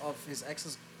cause of his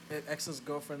ex's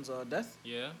girlfriend's death,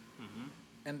 Yeah.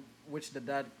 and which the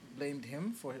dad blamed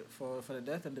him for the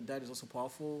death, and the dad is also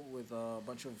powerful with a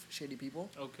bunch of shady people.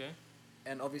 Okay.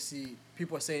 And obviously,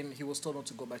 people are saying he was told not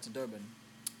to go back to Durban,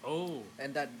 Oh.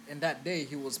 and that day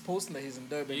he was posting that he's in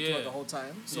Durban Yeah. throughout the whole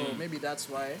time. So Yeah. maybe that's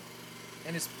why.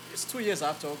 And it's 2 years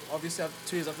after, obviously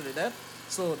 2 years after the death.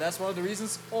 So that's one of the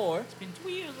reasons. Or It's been 2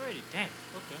 years already. Damn.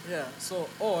 Okay. yeah, so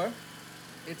or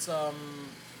it's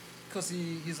because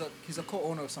he's a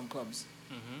co-owner of some clubs.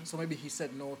 So maybe he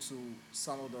said no to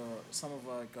some of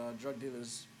drug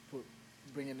dealers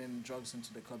bringing in drugs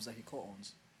into the clubs that he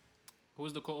co-owns.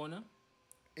 Who's the co-owner?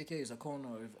 AK is a co-owner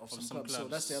of some some clubs, so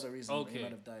clubs. that's the other reason he Okay.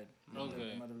 might have died. Okay.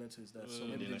 It might have led to his death. So He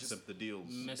maybe didn't they just accept the deals.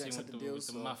 Messing accept with the the, deals, with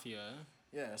the so- mafia. Eh?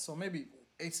 yeah. So maybe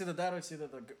it's either that or it's either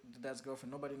the dad's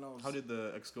girlfriend. Nobody knows. How did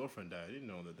the ex-girlfriend die? I didn't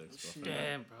know that the ex-girlfriend died.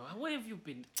 Damn, bro. Where have you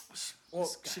been? Well,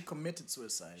 This guy. she committed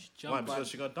suicide. Jumped, Why? Because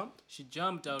she got dumped? she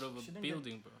jumped out of a She didn't get-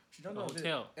 building, bro. She done A that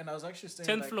hotel. and I was actually staying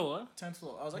 10th like, floor. 10th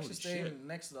floor. I was actually Holy staying shit.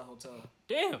 next to the hotel.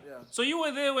 Damn. Yeah. So you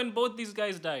were there when both these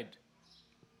guys died?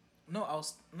 No,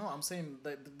 I'm saying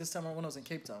that this time when I was in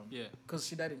Cape Town. Yeah. Because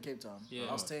she died in Cape Town. Yeah.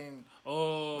 I was staying.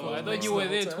 Oh, I Next thought you to were the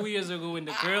there hotel. 2 years ago when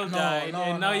the girl no, died, no,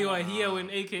 and now no, you no. are here when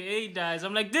AKA dies.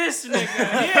 I'm like, this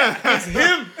nigga here. It's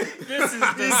him. This is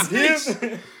the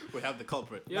snitch. We have the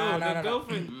culprit. Yo, Nah, the nah, nah, nah.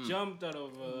 girlfriend jumped out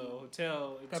of a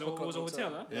hotel. Pepper It was a Club hotel,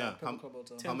 huh? Yeah. Pepper How- Club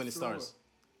Hotel. How many 10th floor.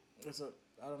 stars?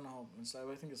 I don't know how inside,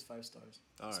 but I think it's 5 stars.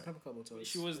 All It's right. Pepper Club Hotel.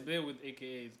 She was there with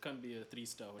AKA. It can't be a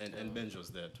 3-star hotel. And Benj was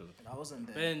there too. I wasn't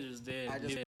there. Ben was there.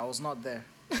 I was not there.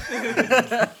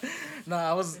 No,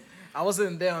 I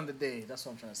wasn't there on the day. That's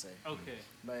what I'm trying to say. Okay,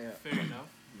 But yeah. fair enough.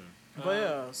 But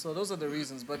yeah, so those are the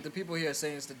reasons. But the people here are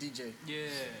saying it's the DJ. Yeah.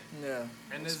 Yeah.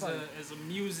 And it's fine. as a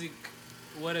music,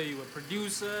 what are you? A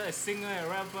producer, a singer, a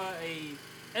rapper,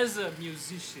 as a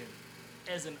musician?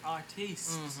 as an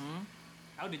artist.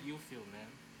 How did you feel, man?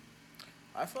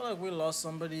 I feel like we lost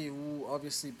somebody who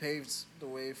obviously paved the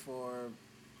way for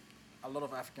a lot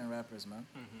of African rappers, man.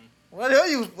 What are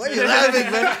you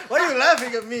laughing, man? Why are you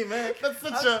laughing at me, man? That's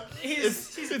such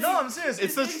a. No, I'm serious.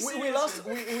 It's such.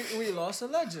 We lost a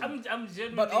legend. I'm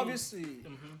genuinely. But obviously,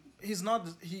 he's not.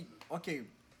 Okay.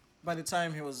 By the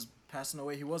time he was passing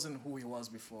away, he wasn't who he was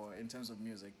before in terms of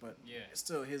music. But Yeah.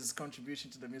 still, his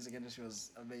contribution to the music industry was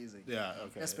amazing. Yeah.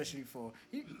 Okay. Especially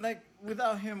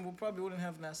without him, we probably wouldn't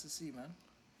have Nasty C, man.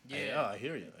 Yeah. I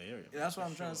hear you. That's what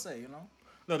I'm trying to say, you know.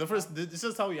 No, this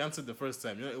is how we answered the first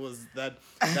time. You know, it was that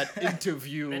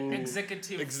interview, That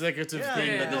executive Yeah, thing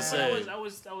yeah, that yeah. they no, say. I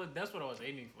was. That's what I was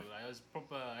aiming for. Like, I was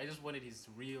proper. I just wanted his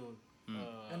real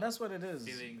And that's what it is.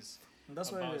 feelings. And that's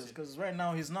what about it is. it. Because right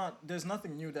now he's not. There's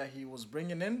nothing new that he was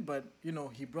bringing in, but you know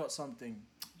he brought something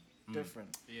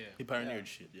different. Yeah. He pioneered Yeah.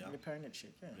 shit. Yeah. The pioneered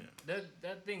shit. Yeah.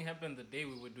 That thing happened the day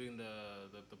we were doing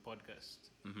the podcast.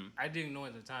 I didn't know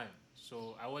at the time,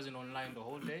 so I wasn't online the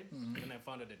whole day. And I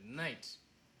found out at night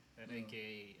that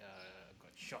AKA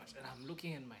got shot, and I'm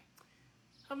looking at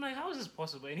I'm like, how is this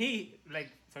possible? And he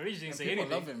Farid didn't And say people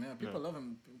anything, love him. Yeah. People love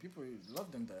him. People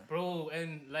loved him there. bro.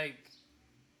 And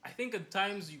I think at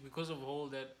times because of all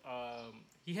that,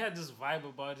 he had this vibe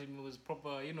about him. It was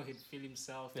proper, you know, he'd feel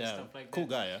himself and Yeah. stuff like Cool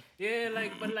that. guy. Yeah. Yeah,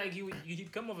 but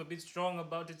he'd come off a bit strong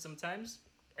about it sometimes,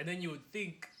 and then you would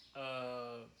think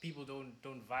people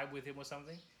don't vibe with him or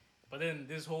something, but then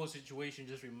this whole situation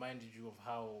just reminded you of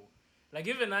how,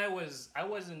 even I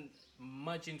wasn't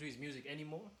much into his music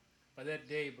anymore, but that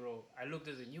day, bro, I looked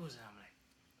at the news and I'm like,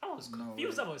 I was No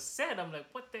confused, way. I was sad, I'm like,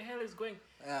 what the hell is going?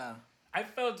 Yeah. I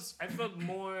felt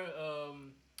more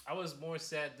I was more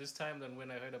sad this time than when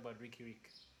I heard about Ricky Rick.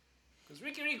 Because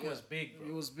Ricky Rick was big, bro.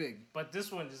 It was big. But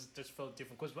this one just felt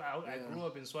different because I grew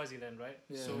up in Swaziland, right?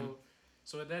 Yeah.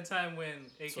 So at that time when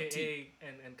AKA Swati.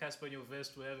 and Casper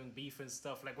Nyovest were having beef and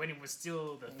stuff, when it was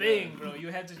still the thing, bro, you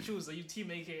had to choose. Are you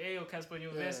team AKA or Casper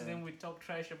Nyovest? And then we talk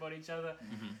trash about each other.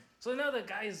 So now the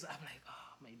guys, I'm like,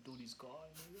 oh, my dude is gone.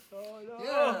 Oh,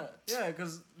 no. Yeah,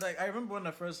 because I remember when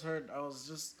I first heard, I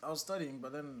was studying,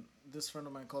 but then this friend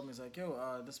of mine called me. He's like,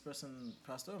 "Yo, this person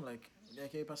passed away." I'm like,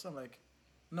 "AKA passed away." I'm like,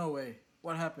 "No way!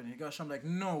 What happened? He got shot." I'm like,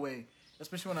 "No way!"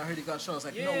 Especially when I heard he got shot, I was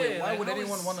like, "No way! Why would how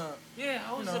anyone is- wanna? Yeah,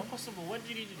 how is know? that possible? What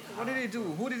did he do? What did he do?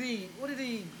 What did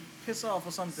he piss off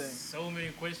or something?" So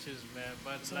many questions, man.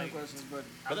 But So many questions, but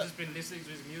I've just been listening to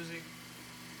his music.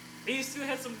 He still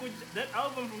had some good. That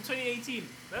album from 2018.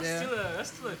 That's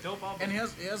still a dope album. and he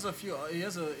has a few. He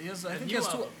has I think he new has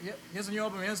two. album. Yeah, he has a new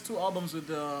album. He has two albums with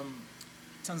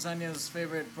Tanzania's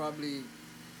favorite, probably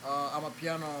I'm a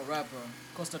piano rapper,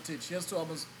 Costa Titch. He has two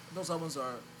albums. Those albums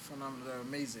are phenomenal. They're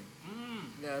amazing.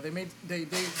 Yeah,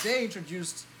 they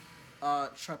introduced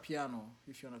Trapiano,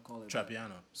 if you wanna call it. that.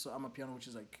 Trapiano. So I'm a piano, which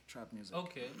is like trap music.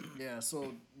 Okay. Yeah,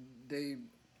 so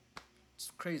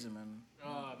it's crazy, man.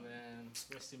 Oh man,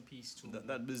 rest in peace too.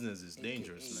 That business is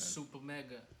dangerous, man. Super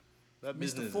mega. That Mr.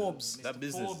 business. Forbes. That Mr.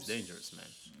 business Forbes. is dangerous, man.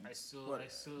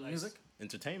 Music?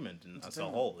 Entertainment and as a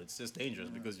Entertainment. whole, it's just dangerous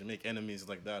because you make enemies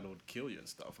like that who would kill you and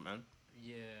stuff, man.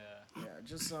 Yeah. Yeah,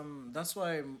 just that's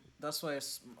why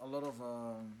a lot of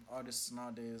artists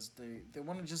nowadays they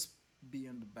want to just be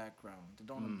in the background. They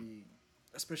don't want to be,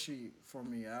 especially for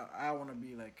me. I want to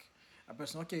be like a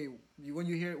person. Okay, when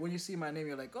you see my name,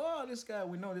 you're like, oh, this guy.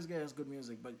 We know this guy has good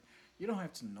music, but you don't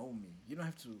have to know me. You don't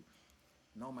have to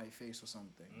know my face or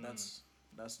something. That's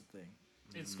the thing.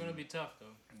 It's gonna be tough though.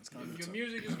 It's gonna If be your tough.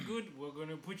 music is good, we're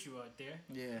gonna put you out there,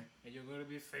 Yeah, and you're gonna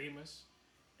be famous,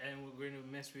 and we're gonna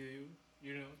mess with you.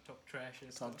 You know, talk trash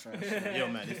and talk stuff. trash. Yo,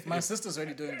 man, if My sister's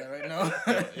already doing that right now.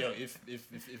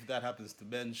 if that happens to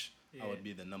Bench, Yeah. I would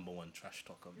be the number one trash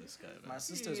talk of this guy, My man.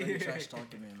 sister's already trash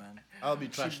talking me, man. I'll be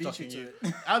trash beat you talking to you.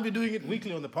 it. I'll be doing it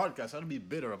weekly on the podcast. I'll be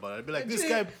bitter about it. I'll be like, this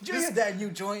guy, Did you hear that new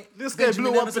joint? this guy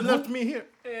Benjamin blew up Anderson and left Who? me here.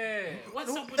 Yeah.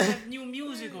 What's up with that new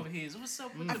music of his? What's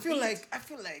up with I the feel beat?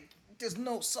 like there's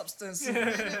no substance. in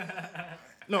it.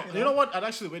 No, you know what? I'd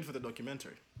actually wait for the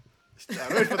documentary.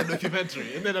 I wait for the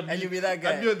documentary, and then And you be that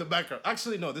guy. I'd be in the background.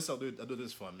 Actually, no. I'll do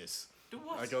this for a miss. Do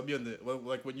what? Like I'll be on the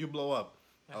like when you blow up.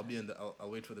 I'll be in the.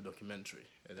 I'll wait for the documentary,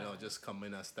 and then I'll just come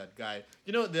in as that guy.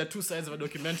 You know, there are two sides of a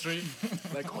documentary.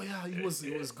 Like, oh yeah, he was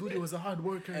good. He was a hard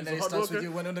worker. And He then it was a hard starts with worker.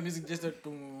 you when on the music just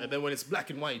And then when it's black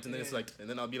and white, and then it's like, and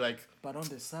then I'll be like, but on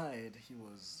the side he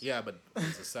was yeah, but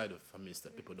there's a side of Hamis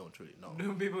that people don't really know.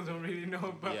 No, people don't really know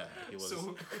about. Yeah, he was.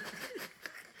 So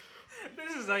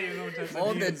this is how you know that.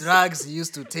 all the drugs he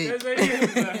used to take. That's how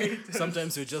you know, right?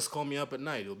 Sometimes he'll just call me up at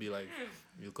night. He'll be like,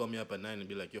 you'll call me up at night and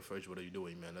be like, yo, Ferg, what are you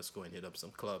doing, man? Let's go and hit up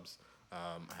some clubs.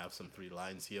 I have some 3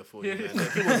 lines here for you,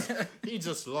 man. He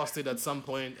just lost it at some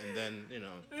point, and then, you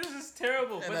know. This is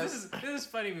terrible. And But this is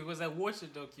funny because I watched a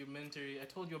documentary. I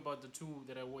told you about the 2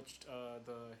 that I watched,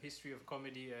 the history of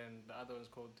comedy, and the other one's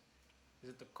called, is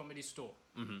it the Comedy Store?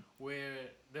 Mm-hmm. Where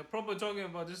they're probably talking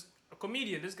about this a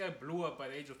comedian. This guy blew up by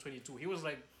the age of 22. He was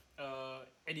like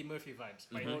Eddie Murphy vibes.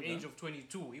 By the age of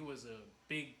 22, he was a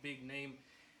big name.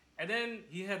 And then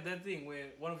he had that thing where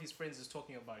one of his friends is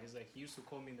talking about. He's like, he used to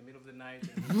call me in the middle of the night.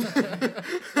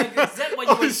 Like, is that what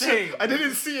you were saying? I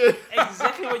didn't see it.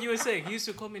 Exactly what you were saying. He used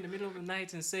to call me in the middle of the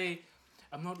night and say,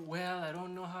 I'm not well. I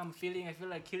don't know how I'm feeling. I feel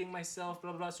like killing myself,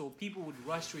 blah, blah. So people would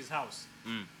rush to his house.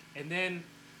 And then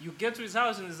you get to his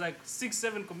house and there's like 6,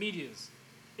 7 comedians.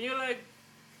 And you're like,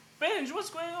 Benj, what's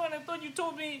going on? I thought you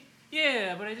told me.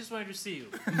 Yeah, but I just wanted to see you.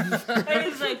 And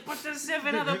he's like, but there's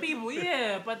 7 other people.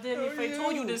 Yeah, but then if I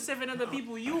told you there's 7 other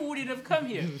people, you wouldn't have come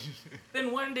here.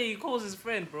 Then one day he calls his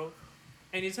friend, bro,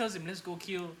 and he tells him, let's go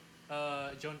kill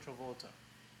John Travolta.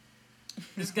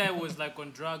 This guy was like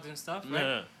on drugs and stuff, right?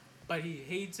 Yeah. But he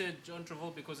hated John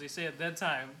Travolta because they say at that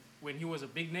time, when he was a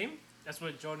big name, that's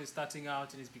where John is starting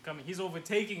out and he's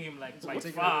overtaking him like by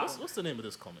far. What's the name of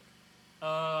this comic?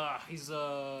 He's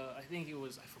I think he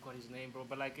was, I forgot his name, bro.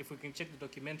 But like, if we can check the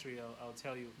documentary, I'll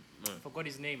tell you. I forgot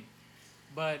his name,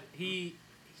 but he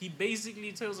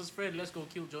basically tells his friend, "Let's go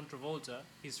kill John Travolta."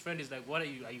 His friend is like, "What are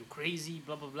you? Are you crazy?"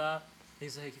 Blah blah blah.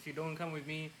 He's like, "If you don't come with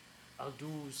me, I'll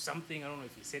do something." I don't know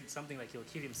if he said something like he'll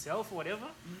kill himself or whatever.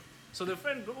 So the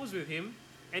friend goes with him,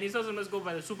 and he tells him, "Let's go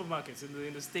by the supermarkets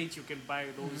in the States. You can buy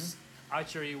those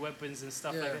archery weapons and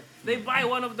stuff like that." They buy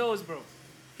one of those, bro.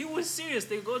 He was serious.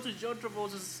 They go to John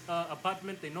Travolta's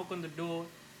apartment. They knock on the door.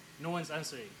 No one's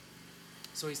answering.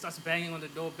 So he starts banging on the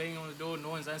door. No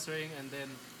one's answering. And then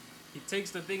he takes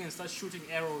the thing and starts shooting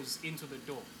arrows into the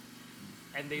door.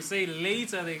 And they say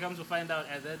later they come to find out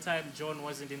at that time John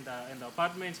wasn't in the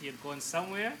apartment. He had gone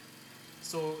somewhere.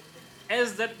 So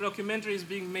as that documentary is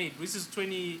being made, this is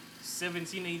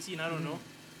 2017, 18, I don't know.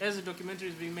 As the documentary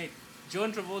is being made,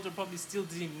 John Travolta probably still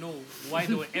didn't know why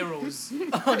there were arrows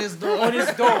On his door. on his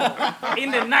door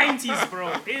in the 90s,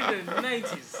 bro. In the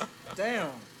 90s.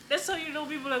 Damn. That's how you know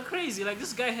people are crazy. Like,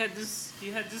 this guy had this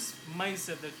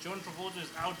mindset that John Travolta is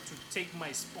out to take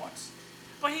my spot.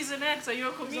 But he's an actor.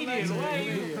 You're a comedian. actor, Why are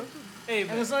yeah. you? Hey,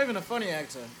 And man. it's not even a funny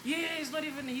actor. Yeah,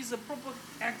 he's a proper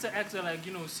actor, like,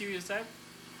 you know, serious type.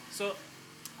 So,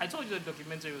 I told you the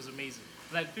documentary was amazing.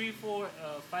 Like 3, 4,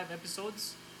 5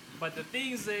 episodes. But the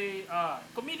things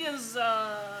comedians,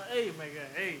 hey, my God,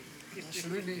 hey.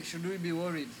 Should we be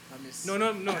worried? I miss. No,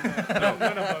 not about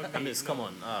me. I mean, come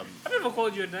on. I never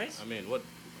called you a nice. I mean,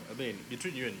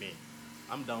 between you and me,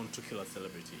 I'm down to kill a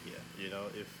celebrity here. You know,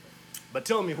 but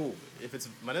tell me who. If it's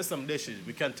Vanessa Mdeshe,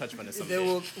 we can't touch Vanessa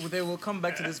Mdeshe. They will come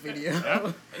back to this video.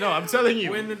 No, I'm telling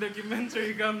you. When the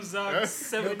documentary comes out,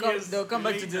 7 years They'll come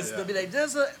back to later, this. They'll be like,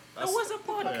 there's a There was a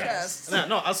podcast.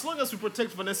 No, as long as we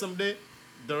protect Vanessa Mdeshe,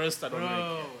 the rest I don't really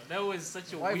Bro, care. that was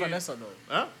such a Why weird... Vanessa though?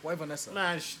 Huh? Why Vanessa?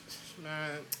 Man,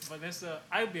 man. Vanessa,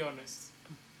 I'll be honest.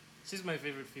 She's my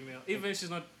favorite female. Even if she's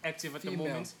not active at the Female.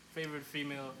 moment, favorite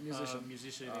female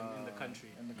Musician. in the country.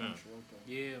 In the country, okay.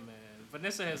 Yeah, man.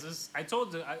 Vanessa has this... I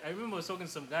told her... I remember talking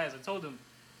to some guys. I told them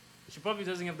she probably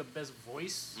doesn't have the best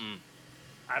voice.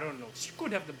 I don't know. She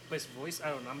could have the best voice. I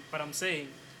don't know. But I'm saying,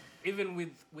 even with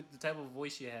the type of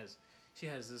voice she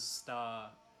has this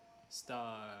star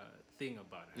thing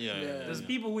about her. Yeah. There's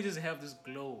people who just have this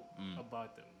glow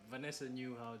about them. Vanessa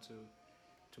knew how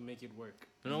to make it work.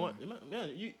 You know what? Man,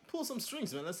 you pull some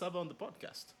strings, man. Let's have her on the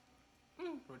podcast.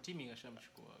 Rotimi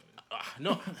ngashamchukua.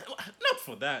 No, not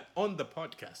for that. On the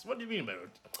podcast. What do you mean by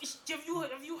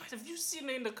Rotimi? Have you seen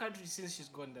her in the country since she's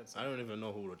gone that side? I don't even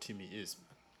know who Rotimi is,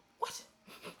 man. What?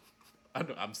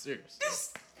 I'm serious.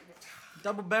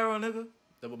 Double barrel, nigga.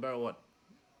 Double barrel what?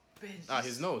 Bitch,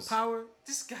 His nose. Power.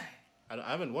 This guy.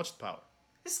 I haven't watched Power.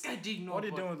 This guy didn't know. What are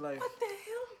you doing with life? What the hell?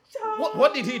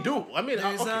 What did he do? I mean,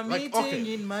 There's a meeting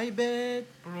in my bed.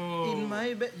 Bro. In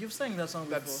my bed. You've sang that song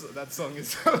before. That song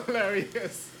is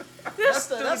hilarious. That's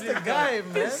the guy,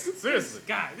 man. Seriously.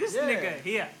 Guy, this Yeah. nigga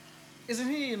here. Isn't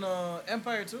he in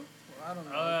Empire too? Well, I don't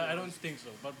know. I don't think so.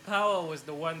 But Power was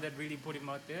the one that really put him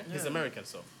out there. He's American,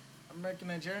 so. American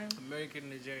Nigerian. American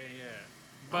Nigeria,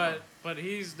 yeah. But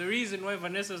he's the reason why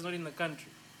Vanessa's not in the country.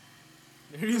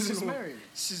 The reason She's married.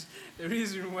 The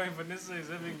reason why Vanessa is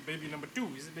having baby number 2.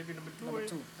 Is it baby number 2? Number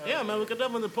 2. Yeah, man, we could have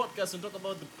him on the podcast and talk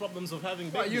about the problems of having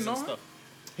babies you know and her? stuff.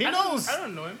 He I knows.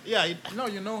 don't know him. Yeah. No,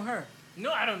 you know her.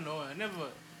 No, I don't know. I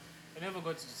never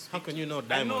got to speak. How can you know I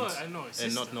Diamond know her and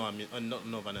sister. not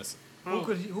know Vanessa? Bro,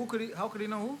 How could he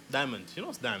know who? Diamond. She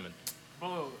knows Diamond.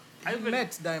 bro, I He even-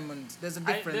 met Diamond. There's a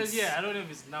I difference. I don't know if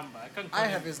his number. I can't. Call I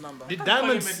him. have his number. Did can't call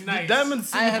Diamond him at did night. Diamond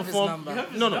see I you have his perform? number. You have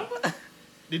his No, no. number?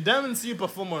 Did Diamond see you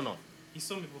perform or not? He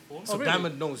saw me perform. So really?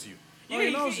 Diamond knows you. Yeah,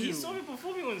 he knows he you. saw me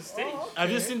performing on stage. Oh, Have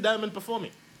you okay. seen Diamond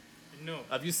performing? No.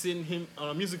 Have you seen him on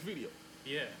a music video?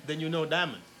 Yeah. Then you know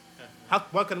Diamond. Uh-huh.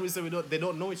 Why can we say they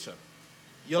don't know each other?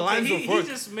 Your Okay, lines he of work.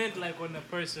 just meant like on a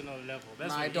personal level. That's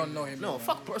Nah, what I he don't know meant. him. No, man.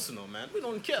 fuck personal, man. We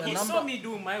don't care. The He about- saw me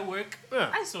doing my work.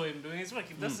 Yeah. I saw him doing his work.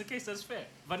 If that's the case, that's fair.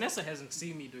 Vanessa hasn't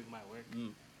seen me doing my work.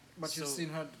 But you've So- seen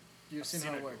her. You've seen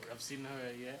her work. I've seen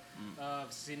her, yeah.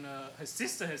 I've seen her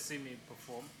sister has seen me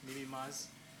perform, Mimi Maz.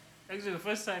 Actually, the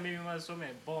first time Mimi Maz saw me,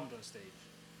 I bombed on stage.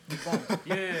 You bombed.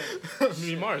 Yeah,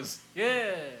 Me Mars.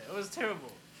 yeah, it was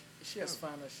terrible. Is she as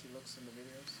fine as she looks in the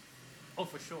videos? Oh,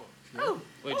 for sure.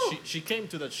 Wait, she came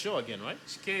to that show again, right?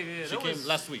 She came, yeah. She that came was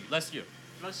last year.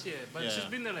 last year, but Yeah. she's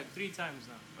been there like 3 times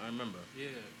now. I remember. Yeah,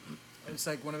 It's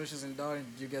like whenever she's in Dar and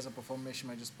you guys are performing, she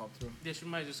might just pop through. yeah, she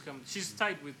might just come. She's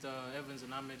tight with Evans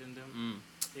and Ahmed and them.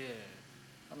 Yeah.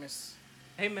 I miss.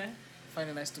 Hey man,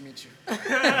 Finding nice to meet you.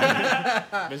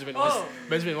 Benjamin, Oh.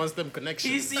 Benjamin wants them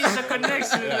connections. he sees the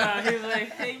connection now. He's like,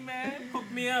 hey man,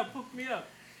 hook me up.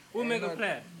 We'll make a no,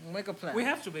 plan. Make a plan. We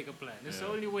have to make a plan. It's the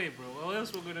Yeah. only way, bro. Or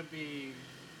else we're gonna be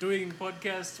doing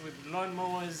podcasts with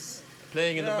lawnmowers.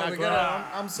 Playing in the Yeah, we background.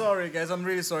 gotta, I'm sorry, guys. I'm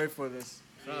really sorry for this.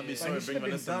 Trying to be Yeah. sorry. Like, it Bring should have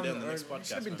been Vanessa done. Dale in the next It should have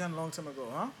podcast, been man. done a long time ago,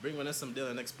 huh? Bring Vanessa Dale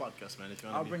in the next podcast, man. If you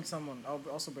want I'll to be. bring someone. I'll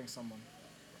also bring someone.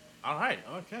 All right.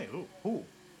 Okay. Who?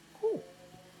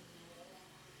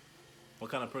 What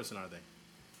kind of person are they?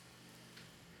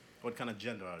 What kind of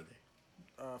gender are they?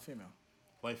 Female.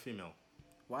 Why female?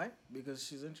 Why? Because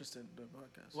she's interested in the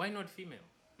podcast. Why not female?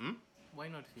 Hmm? Why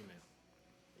not female?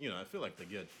 You know, I feel like they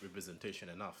get representation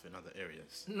enough in other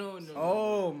areas. No, no.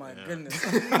 Oh my Yeah. goodness.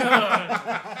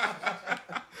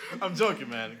 I'm joking,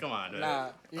 man. Come on. man.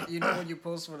 Nah, you know when you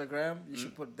post for the gram, you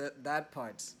should put that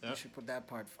part. Yeah. You should put that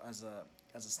part as a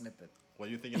snippet. Were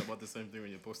you thinking about the same thing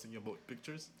when you're posting your boat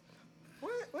pictures?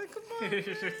 What? Come on.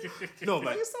 No,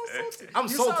 like You sound salty. I'm You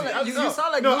salty. sound like- I'm, you no,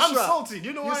 sound like no, I'm Nusra. salty.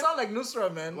 You know You why? sound like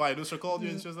Nusra, man. Why? Nusra called you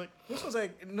and she was like, Nusra was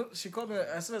like, she called me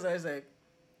as soon as I was like,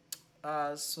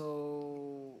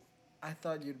 so I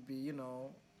thought you'd be,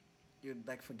 you'd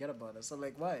like forget about us. I'm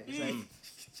like, why? It's like,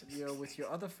 you're with your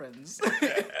other friends,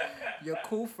 your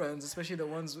cool friends, especially the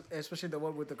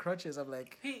one with the crutches. I'm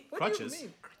like, Hey, what Crutches? do you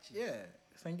mean? Yeah,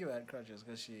 thank you, I had crutches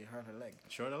because she hurt her leg.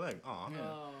 short her leg. Aw. Yeah.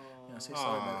 oh. Yeah, say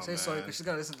sorry, Aw, man. Say sorry man. because she's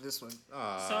gonna listen to this one.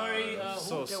 Ah, Sorry, so Yeah,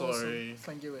 also, sorry.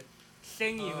 Thank you.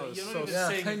 Thank you. Oh, You're so- not even Yeah,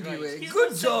 saying thank it you. right. He's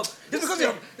Good not job.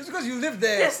 saying- It's because you live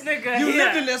there. This nigga You here.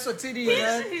 lived in Eswatini,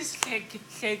 man. He's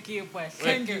thank you, boy.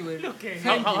 Thank you. Look at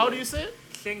Thank him. you. How do you say it?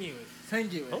 Thank you.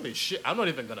 Thank you. Holy shit! I'm not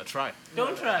even gonna try.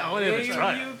 Don't try. I won't even you,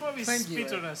 try. You probably Thank spit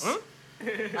you, on us. Huh?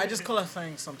 I just call her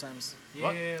thanks sometimes.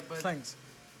 Yeah, but Thanks.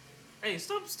 hey,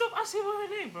 stop asking for her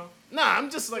name, bro. Nah, I'm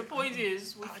just The like. point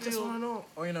is, we I just feel. wanna know.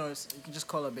 Or you can just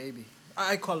call her baby.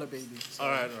 I call her baby. So. All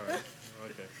right.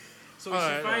 Okay. So is she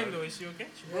Alright, fine alright. though? Is she okay?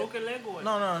 She broke a leg or what?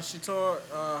 No, she tore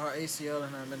her ACL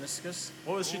and her meniscus.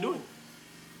 What was she Ooh. doing?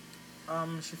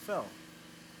 She fell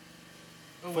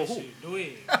What For was who? she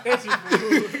doing?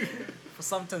 for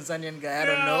some Tanzanian guy. I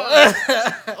don't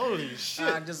know. Holy shit!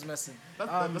 I'm just messing.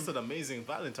 That's an amazing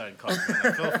Valentine card. Man.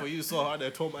 I fell for you so hard I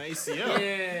tore my ACL,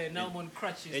 Yeah, now I'm on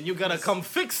crutches. and you gotta come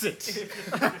fix it.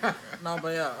 No, but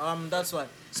yeah, that's why.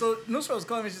 So Nusra was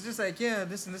calling me. She's just like, yeah,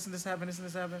 this and this and this happened. This and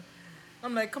this happened.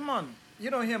 I'm like, come on. You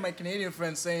don't hear my Canadian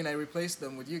friends saying I replaced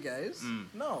them with you guys.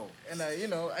 No. And I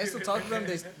still talk to them.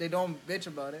 They don't bitch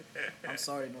about it. I'm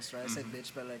sorry, Nusra. I said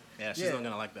bitch, but like, Yeah, she's not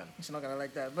gonna like that. she's not gonna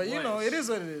like that. But Why? it is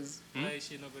what it is. Why is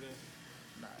she not gonna?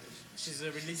 Nah, She's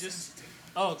a religious.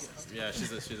 Oh, okay. Yeah,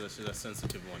 she's a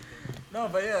sensitive one. No,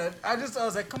 but yeah, I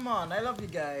was like, come on, I love you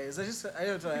guys. I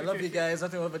love you guys.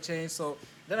 Nothing will ever change. So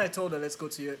then I told her, let's go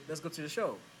to the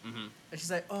show. Mm-hmm. And she's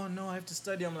like, oh no, I have to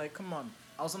study. I'm like, come on.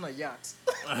 I was on a yacht.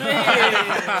 Hey,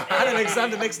 I had an exam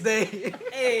the next day.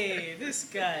 hey, this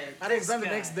guy. I had an exam the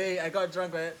next day. I got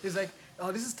drunk. Right? He's like,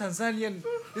 oh, this is Tanzanian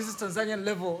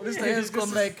level. This is Tanzanian school.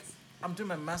 I'm like, I'm doing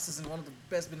my master's in one of the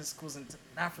best business schools in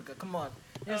Africa. Come on.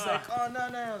 He's like, oh no.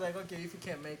 I was like, okay, if you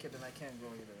can't make it, then I can't go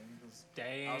either. Because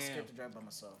I was Damn. scared to drive by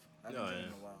myself. I've been Oh, driving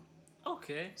yeah. a while.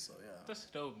 Okay, So yeah. that's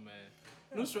dope, man.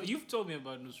 Nusra, you've told me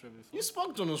about Nusra before. You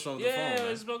spoke to Nusra on the Yeah, phone, I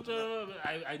man. spoke to her.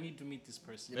 I need to meet this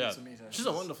person. You Yeah, need to meet her. she's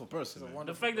a wonderful person, she's a man. The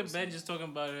wonderful fact that person. Ben just talking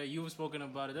about her, you've spoken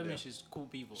about it, that Yeah. means she's cool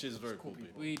people. She's very cool cool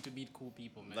people. We need to meet cool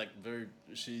people, man. Like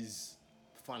she's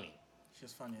funny.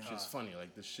 She's funny. Yeah. She's funny.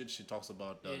 Like the shit she talks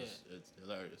about, it's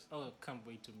hilarious. Oh, can't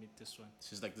wait to meet this one.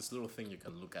 She's like this little thing you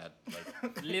can look at.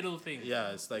 Like Little thing. yeah,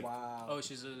 it's like Wow. Oh,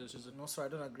 she's a. No, sorry,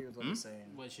 I don't agree with what you're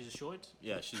saying. What? She's short.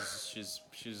 yeah, she's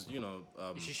you know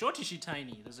Is she short? Or is she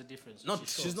tiny? There's a difference. not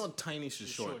She's she's short. not tiny. She's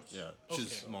short. short. Yeah, Okay.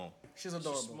 she's small. She's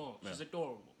adorable. She's small. Yeah. She's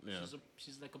adorable. Yeah.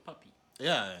 She's like a puppy.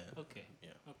 Yeah. Okay. Yeah.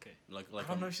 Okay. Like I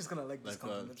don't know if she's gonna like this like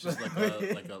compliment. she's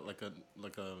like a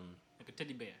Like a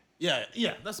teddy bear.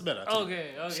 yeah, that's better. too. Okay.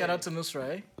 Okay. Shout out to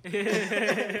Nusra, eh?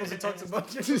 Because we talked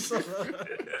about you. Shout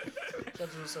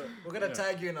out to Nusra. We're gonna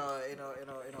tag you in our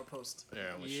post.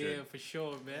 Yeah, we Yeah, should. for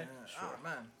sure, man. Yeah. Oh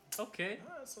man. Okay.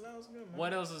 So that was good, man.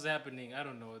 What else is happening? I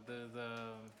don't know.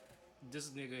 This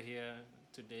nigga here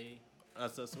today.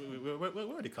 We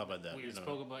already covered that. We you know.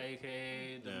 spoke about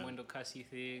AKA the Yeah. Mwendo Kasi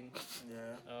thing.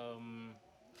 Yeah.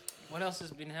 What else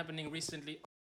has been happening recently?